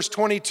 2, verse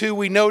 22,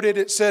 we noted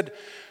it said,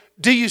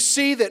 do you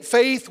see that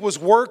faith was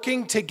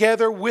working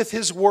together with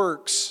his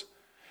works,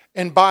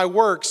 and by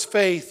works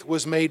faith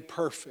was made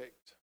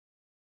perfect?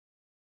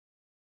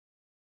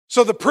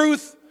 So the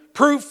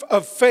proof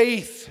of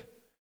faith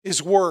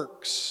is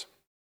works.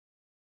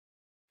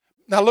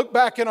 Now look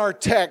back in our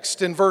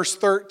text in verse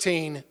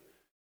 13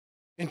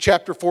 in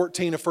chapter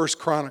 14 of 1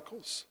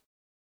 Chronicles.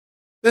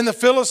 Then the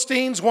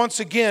Philistines once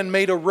again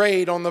made a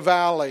raid on the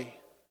valley.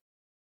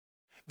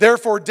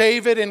 Therefore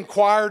David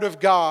inquired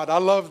of God. I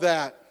love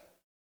that.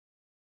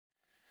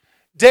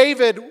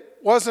 David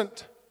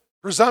wasn't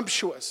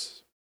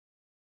presumptuous.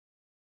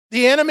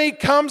 The enemy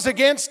comes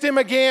against him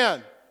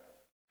again.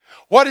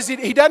 What is he?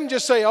 He doesn't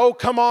just say, oh,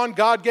 come on,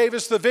 God gave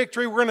us the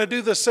victory. We're going to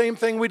do the same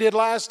thing we did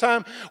last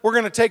time. We're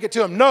going to take it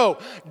to him. No,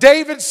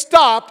 David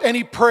stopped and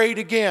he prayed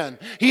again.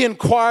 He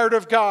inquired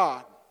of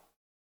God.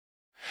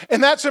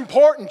 And that's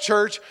important,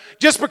 church.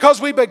 Just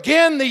because we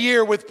begin the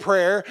year with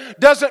prayer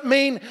doesn't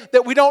mean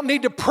that we don't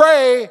need to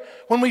pray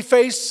when we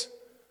face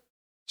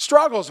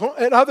struggles.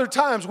 At other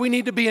times, we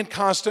need to be in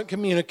constant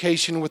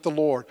communication with the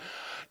Lord.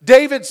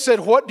 David said,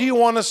 what do you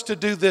want us to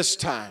do this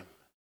time?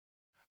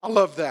 I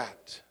love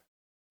that.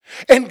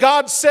 And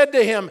God said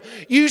to him,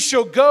 you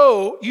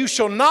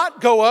shall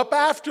not go up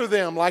after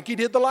them like you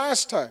did the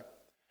last time.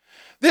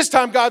 This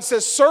time God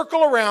says,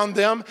 circle around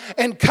them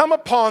and come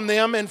upon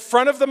them in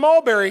front of the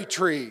mulberry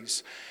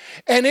trees.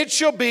 And it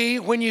shall be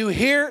when you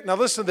hear, now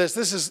listen to this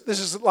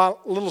is a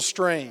little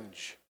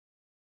strange.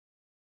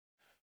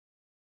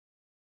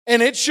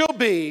 And it shall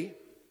be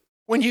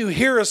when you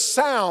hear a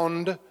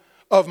sound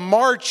of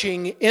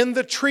marching in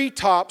the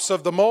treetops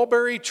of the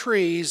mulberry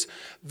trees,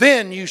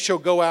 then you shall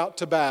go out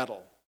to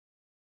battle.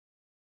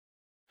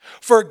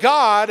 For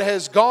God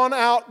has gone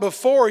out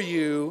before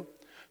you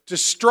to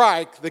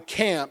strike the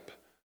camp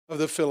of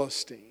the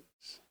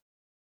Philistines.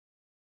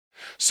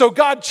 So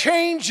God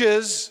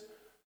changes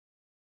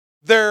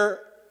their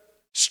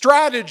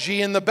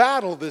strategy in the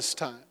battle this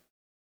time.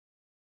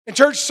 In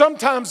church,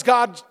 sometimes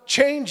God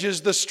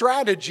changes the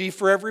strategy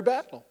for every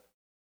battle.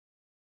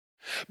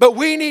 But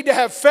we need to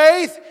have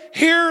faith,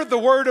 hear the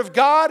word of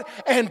God,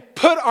 and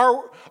put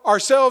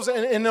ourselves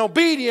in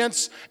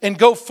obedience and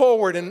go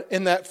forward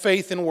in that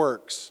faith and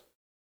works.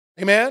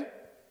 Amen?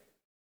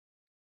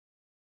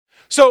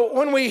 So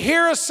when we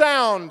hear a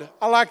sound,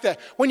 I like that.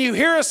 When you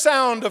hear a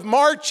sound of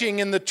marching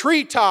in the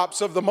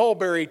treetops of the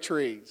mulberry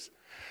trees.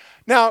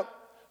 Now,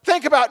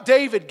 think about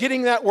David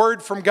getting that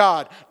word from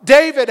God.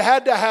 David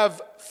had to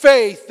have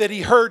faith that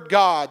he heard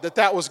God,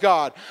 that was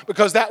God,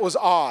 because that was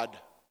odd.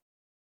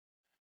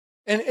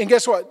 And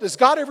guess what? Does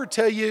God ever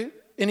tell you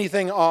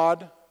anything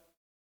odd?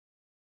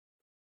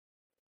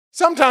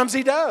 Sometimes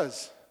he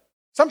does.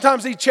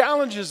 Sometimes he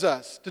challenges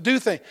us to do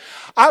things.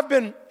 I've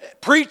been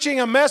preaching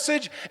a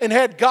message and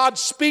had God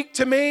speak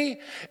to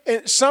me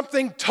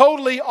something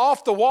totally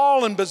off the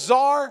wall and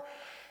bizarre.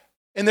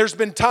 And there's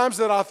been times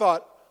that I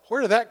thought,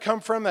 where did that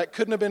come from? That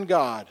couldn't have been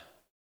God.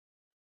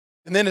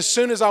 And then as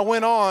soon as I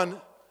went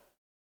on,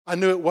 I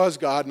knew it was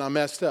God and I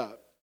messed up.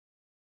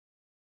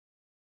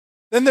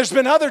 Then there's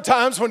been other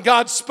times when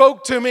God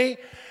spoke to me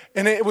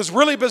and it was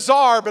really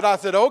bizarre, but I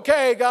said,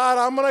 okay, God,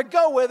 I'm going to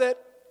go with it.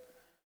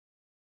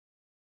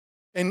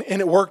 And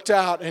it worked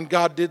out and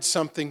God did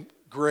something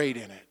great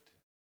in it.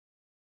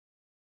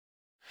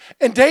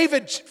 And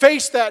David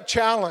faced that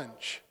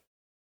challenge.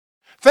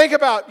 Think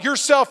about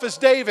yourself as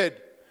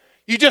David.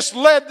 You just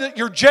led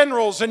your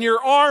generals and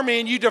your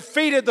army and you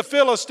defeated the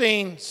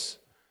Philistines.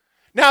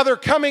 Now they're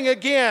coming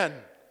again.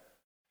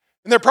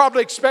 And they're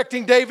probably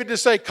expecting David to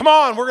say, come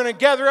on, we're going to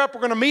gather up,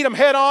 we're going to meet them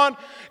head on.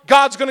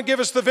 God's going to give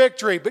us the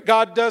victory. But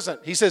God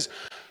doesn't. He says,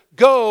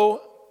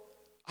 go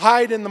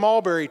hide in the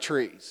mulberry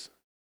trees.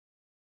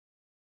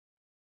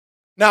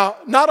 Now,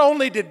 not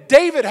only did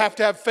David have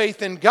to have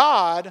faith in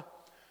God,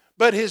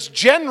 but his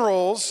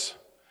generals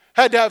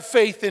had to have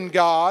faith in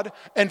God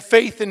and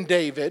faith in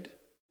David,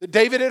 that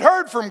David had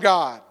heard from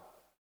God.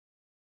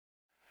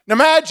 Now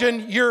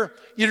imagine your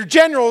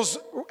generals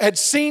had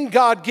seen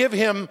God give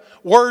him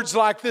words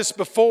like this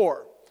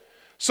before.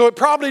 So it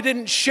probably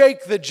didn't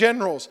shake the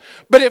generals.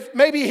 But if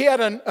maybe he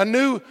had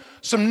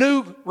some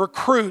new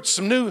recruits,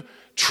 some new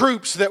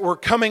troops that were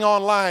coming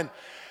online,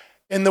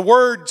 and the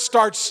word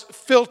starts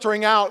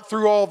filtering out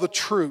through all the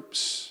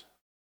troops.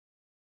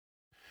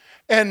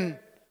 And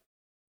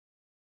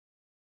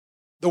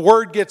the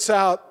word gets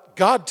out,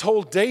 God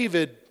told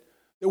David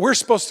that we're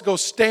supposed to go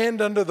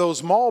stand under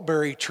those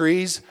mulberry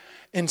trees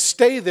and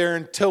stay there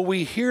until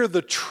we hear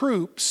the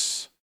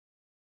troops.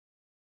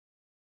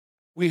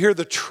 We hear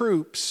the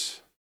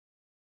troops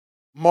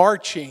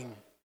marching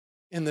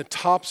in the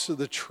tops of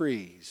the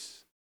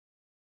trees.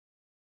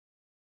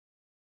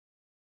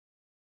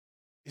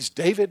 Is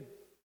David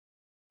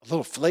a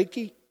little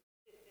flaky?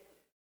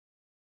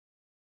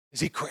 Is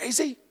he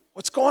crazy?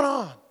 What's going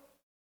on?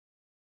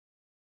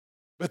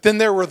 But then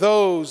there were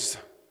those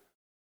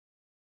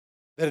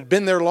that had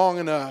been there long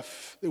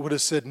enough that would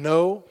have said,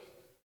 no,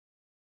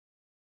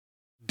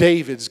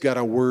 David's got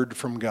a word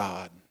from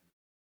God.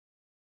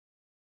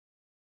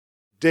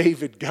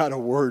 David got a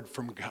word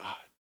from God.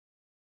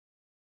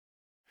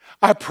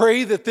 I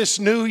pray that this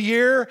new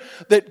year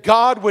that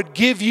God would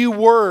give you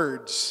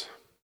words,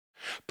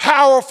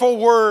 powerful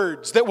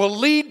words that will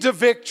lead to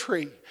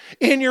victory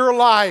in your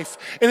life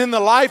and in the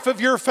life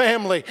of your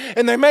family.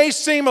 And they may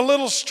seem a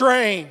little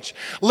strange,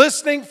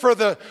 listening for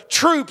the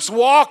troops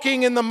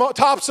walking in the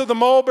tops of the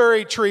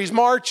mulberry trees,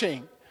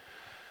 marching.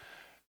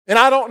 And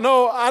I don't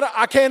know,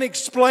 I can't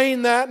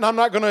explain that, and I'm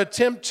not going to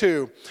attempt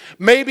to.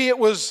 Maybe it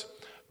was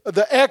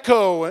the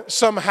echo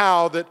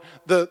somehow that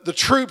the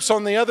troops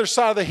on the other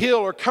side of the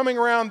hill are coming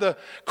around the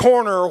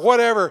corner or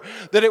whatever,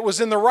 that it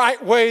was in the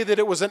right way, that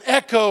it was an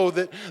echo,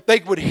 that they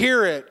would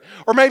hear it.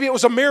 Or maybe it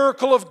was a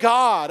miracle of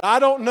God. I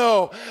don't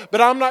know,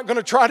 but I'm not going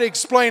to try to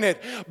explain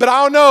it. But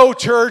I'll know,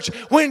 church,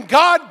 when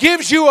God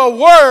gives you a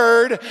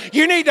word,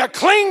 you need to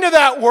cling to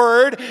that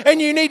word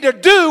and you need to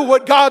do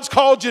what God's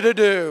called you to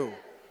do.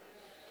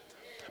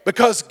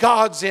 Because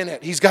God's in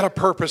it. He's got a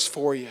purpose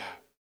for you.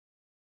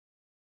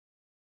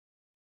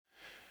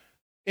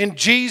 In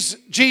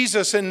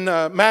Jesus in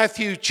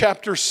Matthew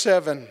chapter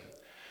 7,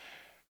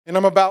 and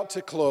I'm about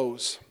to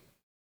close.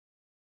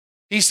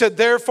 He said,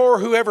 therefore,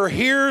 whoever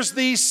hears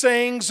these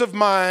sayings of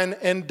mine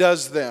and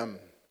does them.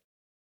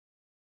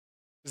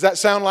 Does that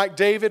sound like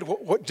David,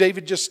 what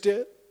David just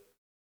did?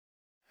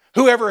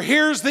 Whoever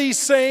hears these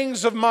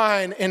sayings of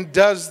mine and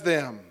does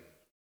them,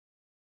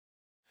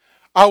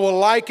 I will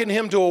liken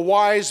him to a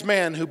wise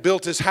man who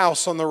built his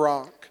house on the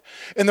rock.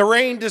 And the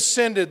rain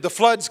descended, the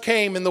floods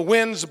came, and the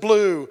winds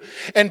blew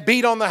and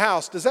beat on the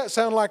house. Does that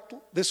sound like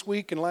this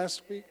week and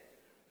last week?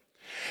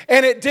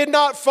 And it did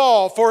not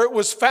fall, for it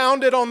was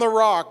founded on the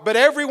rock. But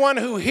everyone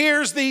who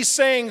hears these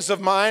sayings of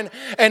mine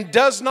and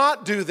does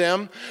not do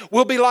them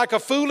will be like a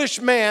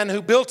foolish man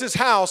who built his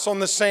house on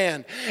the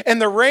sand. And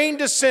the rain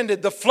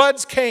descended, the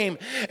floods came,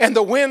 and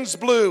the winds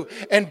blew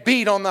and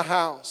beat on the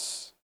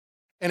house.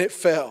 And it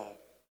fell,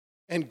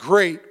 and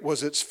great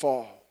was its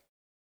fall.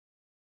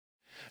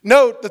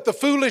 Note that the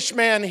foolish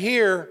man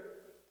here,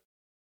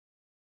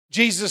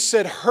 Jesus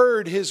said,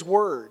 heard his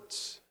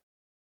words.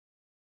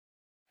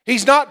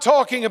 He's not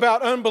talking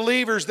about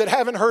unbelievers that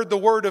haven't heard the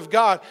word of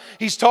God.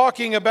 He's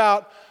talking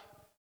about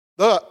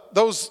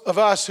those of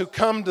us who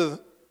come to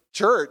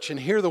church and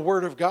hear the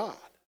word of God.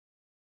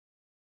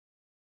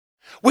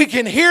 We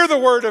can hear the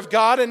word of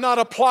God and not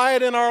apply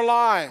it in our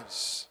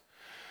lives.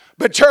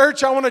 But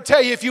church, I want to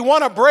tell you, if you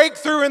want to break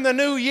through in the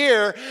new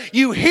year,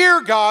 you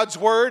hear God's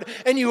word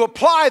and you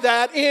apply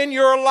that in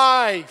your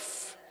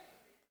life.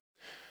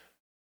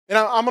 And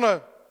I'm going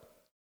to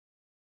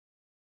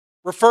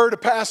refer to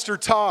Pastor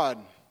Todd.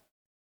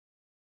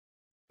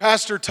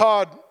 Pastor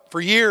Todd,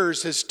 for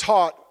years, has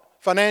taught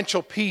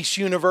Financial Peace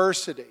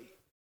University.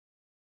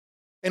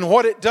 And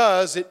what it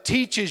does, it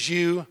teaches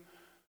you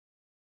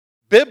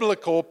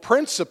biblical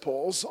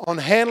principles on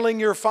handling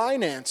your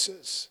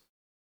finances.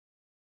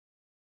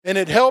 And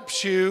it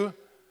helps you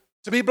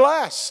to be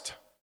blessed.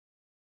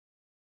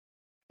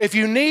 If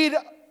you need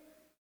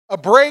a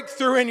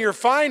breakthrough in your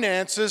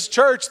finances,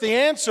 church, the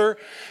answer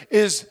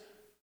is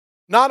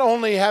not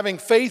only having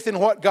faith in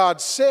what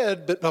God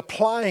said, but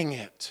applying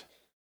it.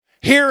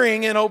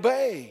 Hearing and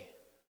obey.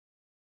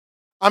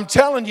 I'm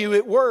telling you,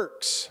 it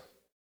works.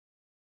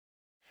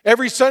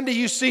 Every Sunday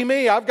you see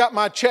me, I've got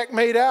my check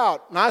made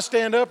out, and I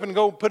stand up and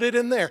go put it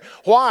in there.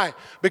 Why?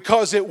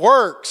 Because it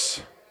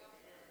works.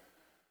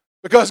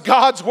 Because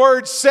God's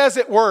word says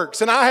it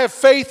works, and I have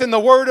faith in the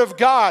word of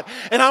God,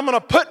 and I'm going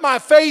to put my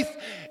faith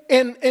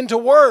into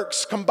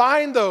works,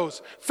 combine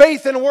those,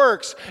 faith and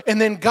works,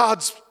 and then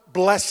God's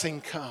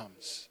blessing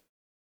comes.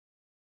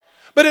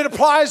 But it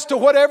applies to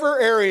whatever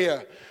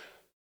area.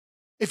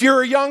 If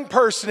you're a young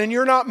person and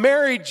you're not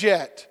married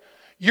yet,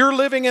 you're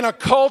living in a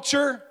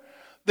culture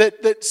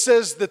that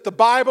says that the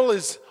Bible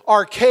is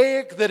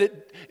archaic, that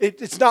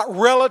it's not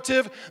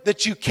relative,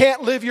 that you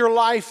can't live your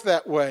life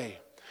that way.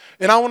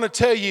 And I want to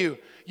tell you,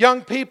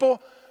 young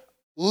people,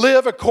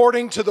 live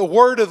according to the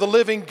word of the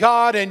living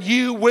God and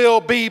you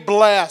will be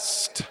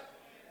blessed.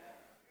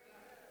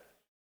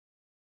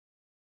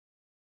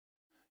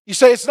 You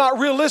say, it's not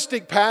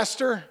realistic,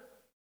 Pastor.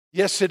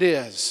 Yes, it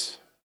is.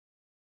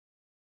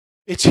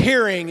 It's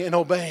hearing and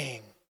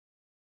obeying.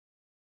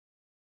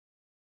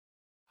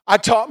 I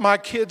taught my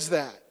kids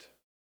that.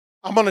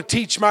 I'm going to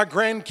teach my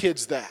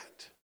grandkids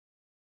that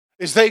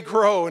as they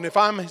grow. And if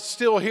I'm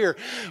still here,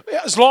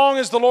 as long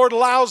as the Lord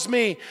allows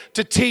me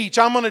to teach,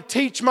 I'm going to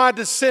teach my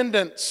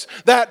descendants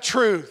that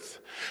truth.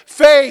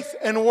 Faith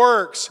and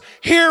works,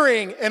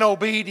 hearing and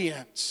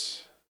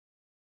obedience.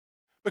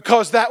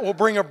 Because that will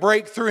bring a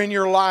breakthrough in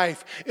your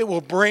life. It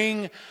will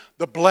bring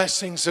the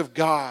blessings of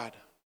God.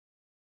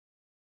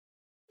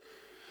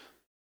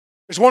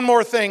 There's one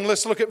more thing.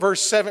 Let's look at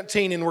verse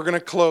 17 and we're going to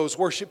close.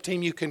 Worship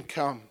team, you can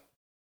come.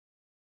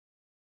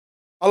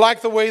 I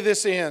like the way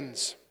this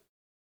ends.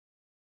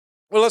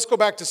 Well, let's go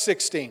back to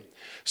 16.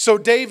 So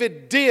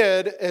David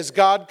did as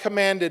God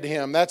commanded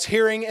him. That's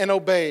hearing and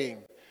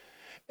obeying.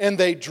 And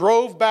they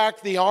drove back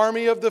the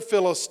army of the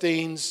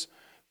Philistines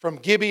from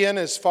Gibeon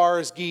as far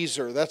as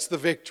Gezer. That's the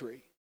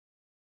victory.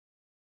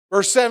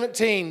 Verse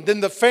 17, then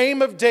the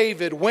fame of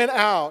David went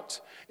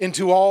out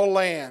into all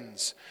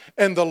lands,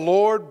 and the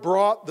Lord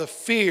brought the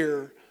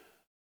fear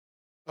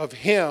of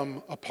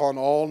him upon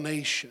all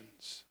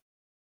nations.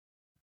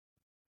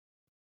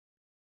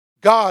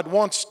 God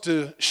wants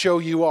to show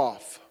you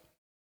off.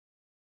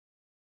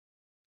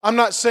 I'm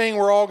not saying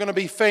we're all going to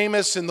be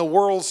famous in the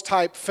world's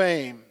type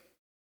fame.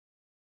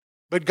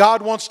 But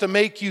God wants to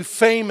make you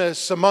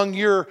famous among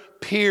your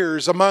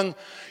peers, among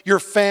your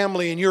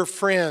family and your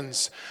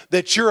friends.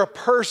 That you're a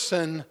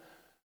person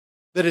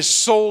that is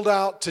sold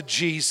out to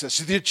Jesus.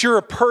 That you're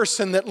a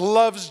person that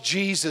loves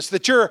Jesus.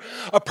 That you're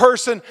a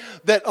person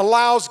that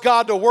allows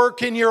God to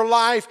work in your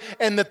life.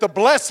 And that the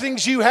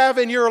blessings you have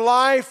in your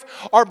life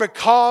are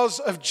because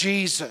of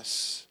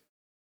Jesus.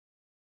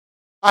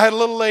 I had a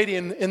little lady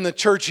in the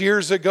church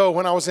years ago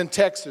when I was in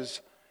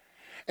Texas.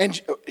 And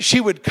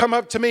she would come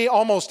up to me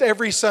almost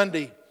every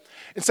Sunday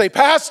and say,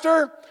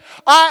 Pastor,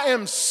 I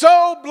am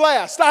so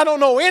blessed. I don't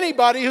know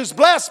anybody who's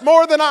blessed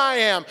more than I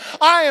am.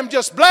 I am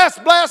just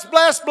blessed, blessed,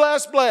 blessed,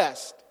 blessed,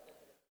 blessed.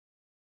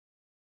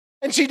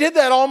 And she did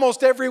that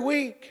almost every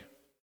week.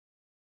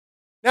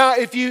 Now,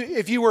 if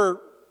you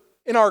were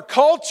in our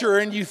culture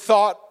and you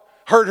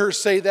heard her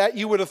say that,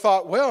 you would have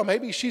thought, well,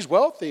 maybe she's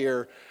wealthy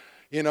or,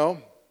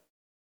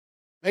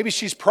 Maybe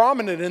she's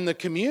prominent in the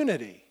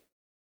community.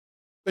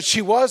 But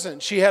she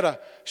wasn't. She had a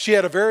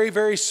very,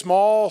 very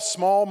small,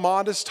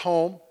 modest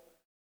home.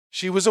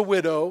 She was a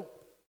widow.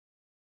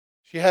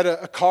 She had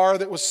a car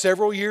that was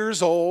several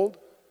years old.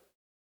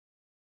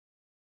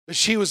 But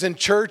she was in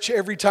church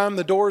every time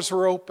the doors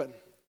were open.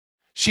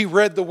 She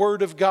read the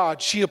Word of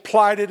God. She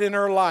applied it in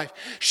her life.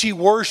 She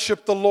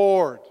worshiped the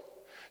Lord.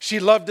 She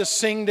loved to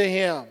sing to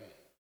Him.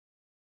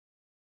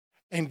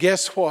 And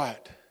guess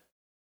what?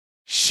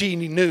 She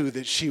knew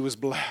that she was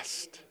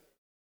blessed.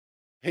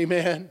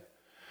 Amen.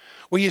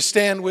 Will you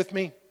stand with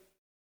me?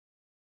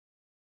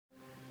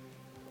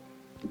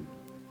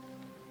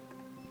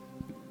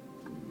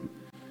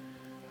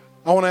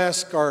 I want to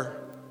ask our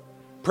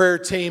prayer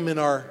team and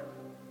our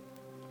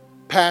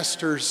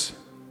pastors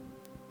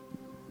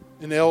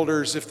and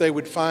elders if they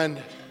would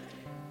find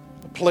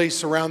a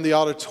place around the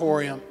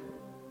auditorium,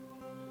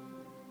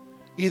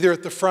 either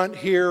at the front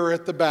here or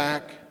at the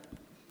back.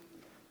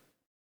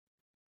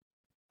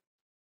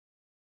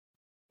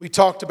 We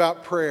talked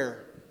about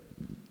prayer.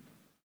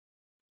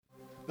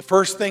 The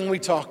first thing we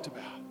talked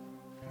about.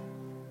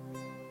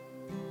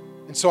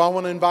 And so I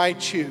want to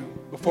invite you,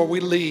 before we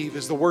leave,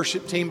 as the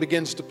worship team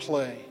begins to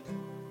play,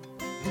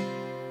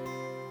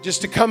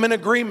 just to come in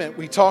agreement.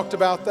 We talked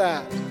about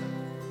that.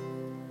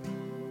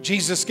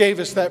 Jesus gave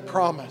us that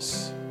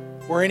promise.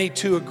 Where any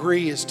two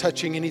agree is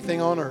touching anything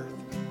on earth,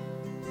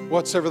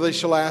 whatsoever they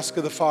shall ask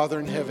of the Father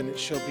in heaven, it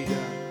shall be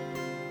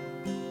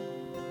done.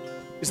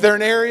 Is there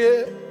an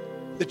area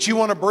that you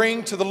want to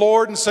bring to the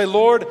Lord and say,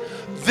 Lord,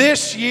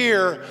 this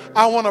year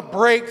I want a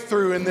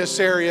breakthrough in this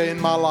area in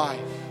my life?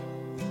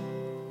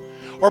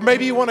 Or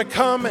maybe you want to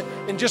come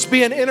and just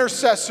be an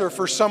intercessor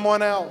for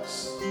someone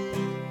else.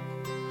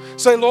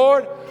 Say,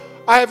 Lord,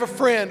 I have a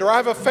friend, or I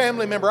have a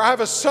family member, I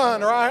have a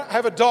son, or I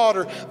have a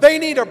daughter. They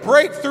need a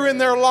breakthrough in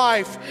their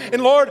life.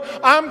 And Lord,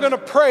 I'm going to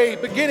pray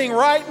beginning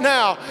right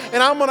now,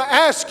 and I'm going to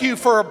ask you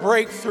for a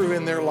breakthrough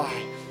in their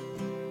life.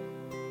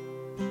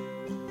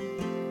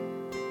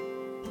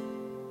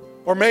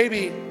 Or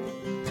maybe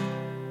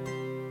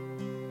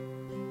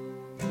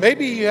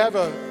you have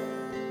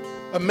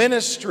a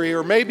ministry,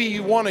 or maybe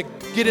you want to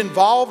get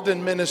involved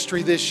in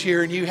ministry this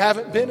year and you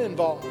haven't been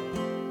involved.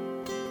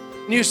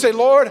 And you say,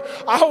 Lord,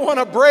 I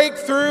want a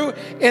breakthrough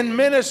in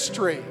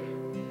ministry.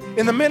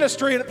 In the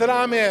ministry that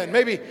I'm in.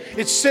 Maybe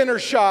it's Center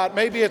Shot.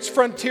 Maybe it's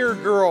Frontier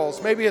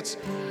Girls. Maybe it's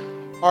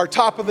our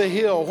Top of the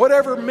Hill.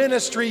 Whatever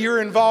ministry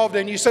you're involved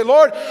in, you say,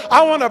 Lord,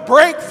 I want a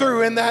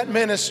breakthrough in that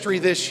ministry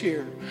this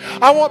year.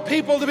 I want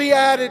people to be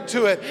added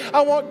to it.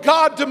 I want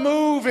God to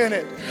move in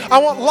it. I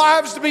want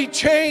lives to be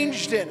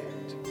changed in it.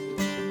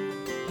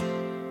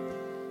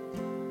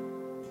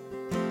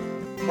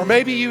 Or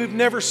maybe you've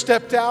never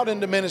stepped out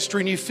into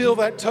ministry and you feel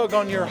that tug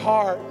on your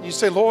heart. You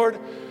say, Lord,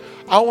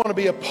 I want to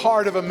be a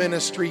part of a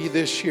ministry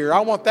this year. I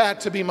want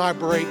that to be my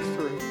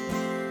breakthrough.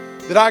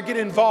 That I get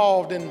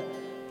involved in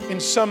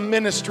some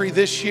ministry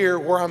this year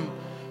where I'm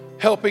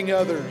helping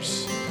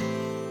others,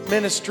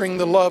 ministering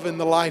the love and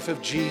the life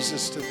of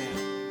Jesus to them.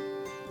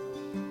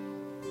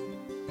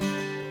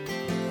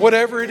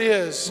 Whatever it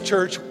is,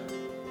 church,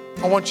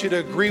 I want you to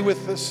agree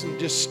with us and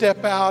just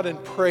step out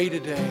and pray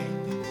today.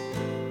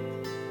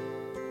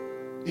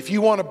 If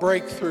you want a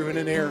breakthrough in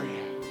an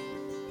area,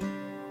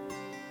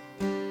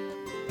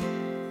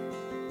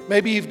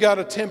 maybe you've got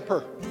a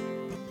temper.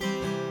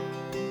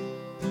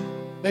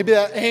 Maybe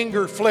that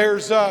anger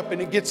flares up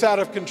and it gets out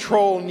of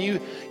control and you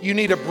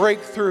need a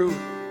breakthrough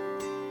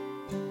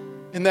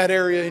in that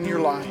area in your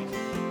life.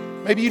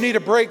 Maybe you need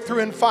a breakthrough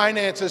in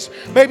finances.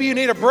 Maybe you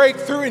need a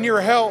breakthrough in your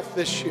health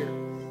this year.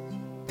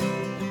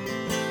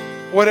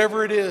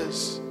 Whatever it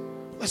is,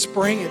 let's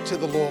bring it to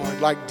the Lord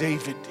like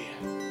David did.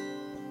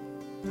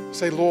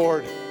 Say,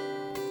 Lord,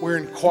 we're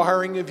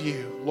inquiring of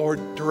you.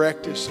 Lord,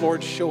 direct us.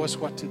 Lord, show us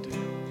what to do.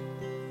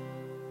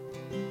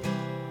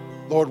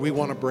 Lord, we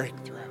want a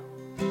breakthrough.